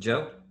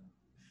Joe.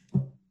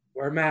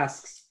 Wear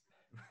masks.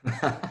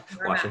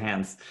 Wash your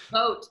hands.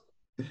 Vote.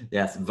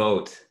 Yes,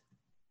 vote.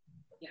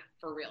 Yeah,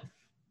 for real.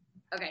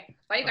 Okay.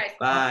 Bye, you guys.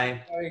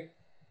 Bye. Bye.